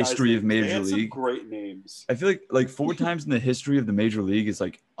 times in the history of Major League. Great names. I feel like 4 times in the history of the Major League is,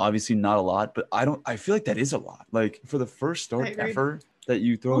 like, obviously not a lot, but I feel like that is a lot. Like, for the first start ever that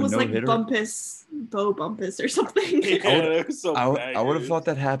you throw a no-hitter. Like Bo Bumpus or something. I would have thought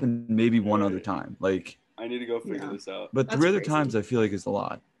that happened maybe one other time. Like, I need to go figure this out. But that's 3 other times I feel like is a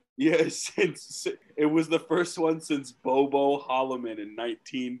lot. Yeah, since it was the first one since Bobo Holloman in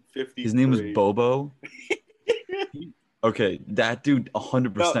 1953. His name was Bobo? Okay, that dude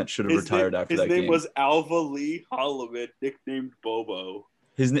 100% should have retired after that game. His name was Alva Lee Holloman, nicknamed Bobo.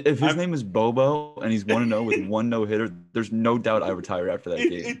 If his name is Bobo and he's 1-0 with 1 no-hitter, there's no doubt I retire after that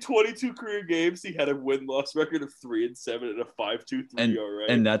game. In 22 career games, he had a win-loss record of 3-7 and a 5.23 ERA.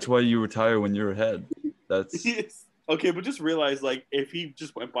 And that's why you retire when you're ahead. That's yes. Okay, but just realize, like, if he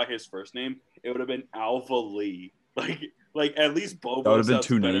just went by his first name, it would have been Alva Lee. Like at least Bobo that would have been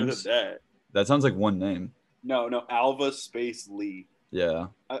 2 better names. Than that. That sounds like one name. No, Alva space Lee. Yeah.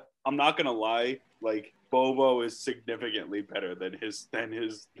 I'm not gonna lie, like Bobo is significantly better than his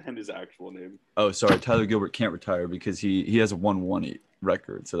actual name. Oh, sorry, Tyler Gilbert can't retire because he has a 1-1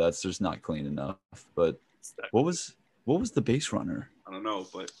 record, so that's just not clean enough. But what was the base runner? I don't know,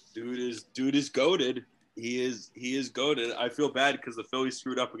 but dude is goated. He is goated. I feel bad because the Phillies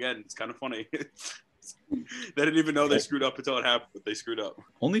screwed up again. It's kind of funny. They didn't even know they screwed up until it happened, but they screwed up.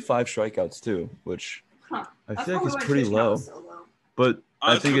 Only 5 strikeouts too, which I feel like is why pretty low. So low. But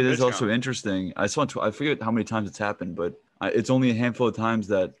I think it is also interesting. I forget how many times it's happened, but it's only a handful of times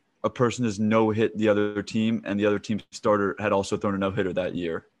that a person has no-hit the other team, and the other team's starter had also thrown a no-hitter that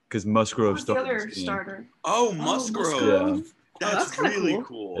year because Musgrove started. The other starter. Oh, Musgrove. Yeah. That's really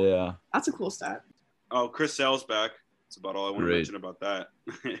cool. Yeah. That's a cool stat. Oh, Chris Sale's back. That's about all I want to mention about that.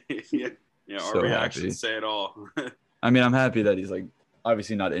 Yeah, our So reactions happy. say it all. I mean, I'm happy that he's like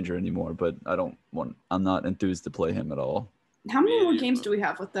obviously not injured anymore, but I'm not enthused to play him at all. How many more games do we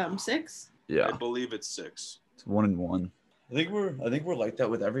have with them? 6? Yeah. I believe it's 6. It's 1-1. I think we're like that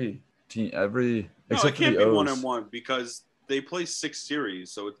with every team, it except can't for the be O's. 1-1 because they play 6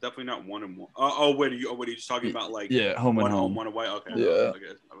 series, so it's definitely not 1-1. Wait, are you just talking about like home and home, one away? Okay. Yeah.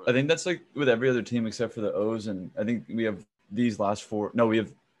 Okay. I think that's like with every other team except for the O's, and I think we have these last 4. No, we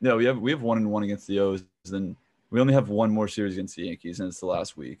have 1-1 against the O's. Then we only have 1 more series against the Yankees, and it's the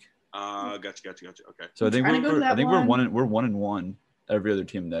last week. Gotcha. Okay. So I think we're 1-1 every other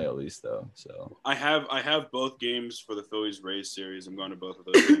team in the AL East though. So I have both games for the Phillies Rays series. I'm going to both of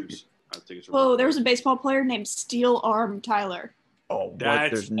those games. I think it's Oh, there was a baseball player named Steel Arm Tyler. Oh,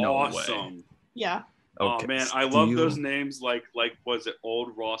 that's There's no awesome. way. Yeah. Oh man, I love those names. Like was it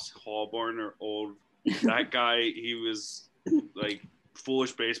old Ross Hallborn or old that guy? He was like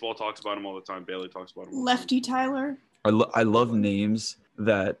Foolish Baseball talks about him all the time. Bailey talks about him. Lefty Tyler. I love names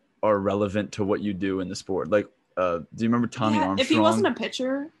that are relevant to what you do in the sport. Like, do you remember Tommy Armstrong? If he wasn't a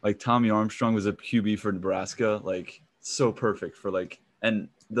pitcher. Like Tommy Armstrong was a QB for Nebraska. Like so perfect for like, and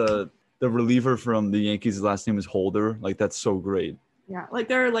the reliever from the Yankees' last name is Holder. Like that's so great. Yeah, like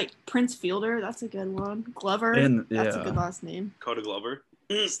they're like Prince Fielder. That's a good one. Glover. And that's a good last name. Coda Glover.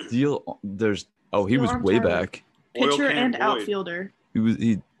 Steele. He was way back. Pitcher and outfielder. He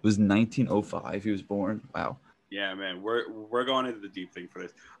was 1905. He was born. Wow. Yeah, man, we're going into the deep thing for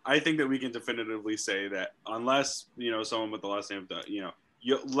this. I think that we can definitively say that unless someone with the last name,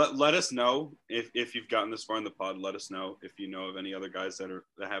 let us know if you've gotten this far in the pod. Let us know if you know of any other guys that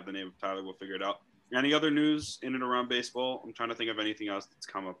have the name of Tyler. We'll figure it out. Any other news in and around baseball? I'm trying to think of anything else that's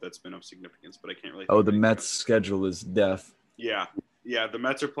come up that's been of significance, but I can't really. Oh, the Mets' schedule is death. Yeah. The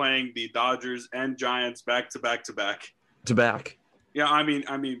Mets are playing the Dodgers and Giants back to back. Yeah, I mean,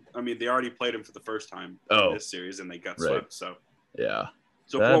 they already played him for the first time in this series, and they got swept. So yeah.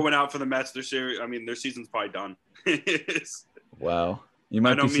 So pour one out for the Mets. Their season's probably done. Wow, you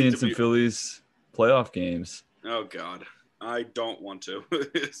might be seeing some Phillies playoff games. Oh God. I don't want to.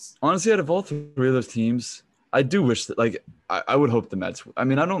 Honestly, out of all three of those teams, I do wish that, like, I would hope the Mets. I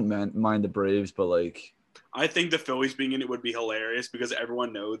mean, I don't mind the Braves, but like, I think the Phillies being in it would be hilarious because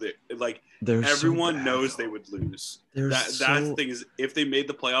everyone knows that, like, knows they would lose. That's the thing is, if they made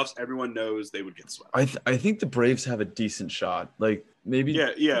the playoffs, everyone knows they would get swept. I think the Braves have a decent shot. Like maybe.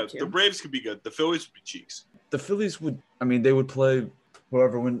 Yeah. The Braves could be good. The Phillies would be cheeks. The Phillies would. I mean, they would play.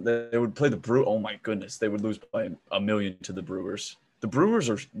 Whoever win, they would play the Brew. Oh my goodness, they would lose by 1 million to the Brewers. The Brewers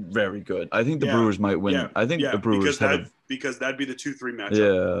are very good. I think the Brewers might win. Yeah, I think the Brewers because that'd be the 2-3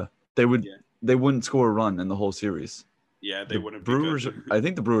 matchup. Yeah, they would. Yeah. They wouldn't score a run in the whole series. Yeah, they wouldn't. Brewers. I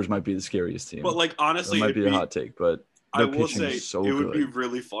think the Brewers might be the scariest team. But like honestly, it might be a hot take, but I will say it would be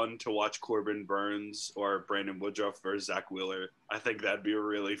really fun to watch Corbin Burns or Brandon Woodruff versus Zach Wheeler. I think that'd be a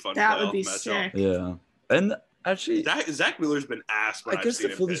really fun. That would be sick. Yeah, and. Actually, Zach Wheeler's been ass. I guess the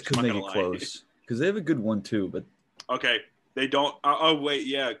Phillies could make it close because they have a good 1-2. But okay, they don't. Oh wait,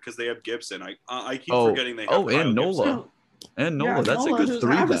 yeah, because they have Gibson. I keep forgetting they have. And Nola, Gibson. That's a good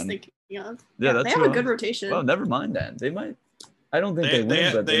 3 then. Yeah, they have a good rotation. Well, never mind then. They might. I don't think they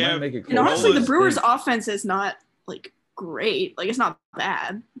win, but they might make it close. And honestly, the Brewers' offense is not like great. Like it's not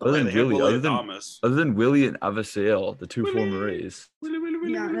bad. Other than Willie and Avasale, the 2 former Rays.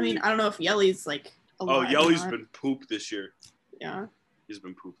 Yeah, I mean, I don't know if Yelly's like. Yelly's been poop this year. Yeah. He's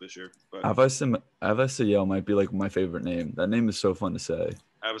been poop this year. Avasale might be like my favorite name. That name is so fun to say.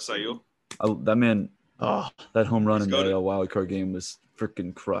 Avasale? That man, that home run in the wildcard game was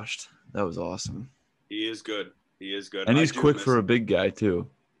freaking crushed. That was awesome. He is good. And he's quick for a big guy, too.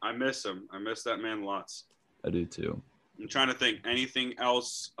 I miss him. I miss that man lots. I do, too. I'm trying to think. Anything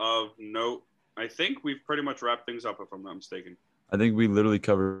else of note? I think we've pretty much wrapped things up, if I'm not mistaken. I think we literally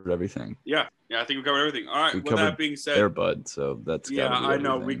covered everything. Yeah, I think we covered everything. All right, with that being said. Air Bud, so that's I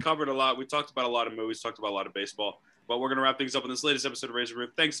know. We covered a lot. We talked about a lot of movies, talked about a lot of baseball. But we're going to wrap things up in this latest episode of Razor Roof.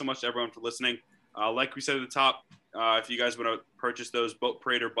 Thanks so much to everyone for listening. Like we said at the top, if you guys want to purchase those Boat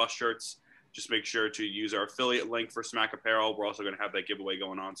Parade or bus shirts, just make sure to use our affiliate link for Smack Apparel. We're also going to have that giveaway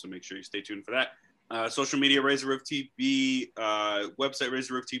going on, so make sure you stay tuned for that. Social media, Razor Roof TV, website,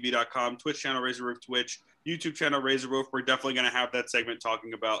 RazorRoofTV.com, Twitch channel, Razor Roof Twitch, YouTube channel, Razor Roof. We're definitely going to have that segment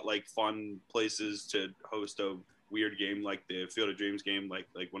talking about like fun places to host a weird game like the Field of Dreams game, like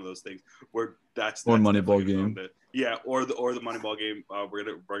one of those things where that's Moneyball game. Or the Moneyball game.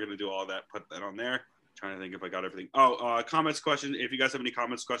 We're gonna do all that. Put that on there. Trying to think if I got everything. Comments, questions. If you guys have any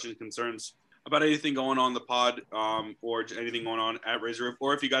comments, questions, concerns about anything going on in the pod, or anything going on at Razor Roof,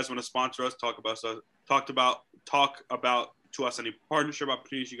 or if you guys want to sponsor us, talk about to us any partnership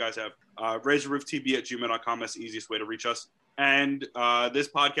opportunities you guys have, razorrooftb@gmail.com. That's the easiest way to reach us. And this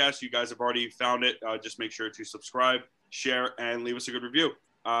podcast, you guys have already found it. Just make sure to subscribe, share, and leave us a good review.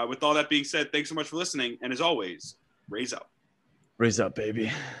 With all that being said, thanks so much for listening. And as always, raise up. Raise up,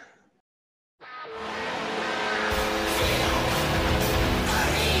 baby.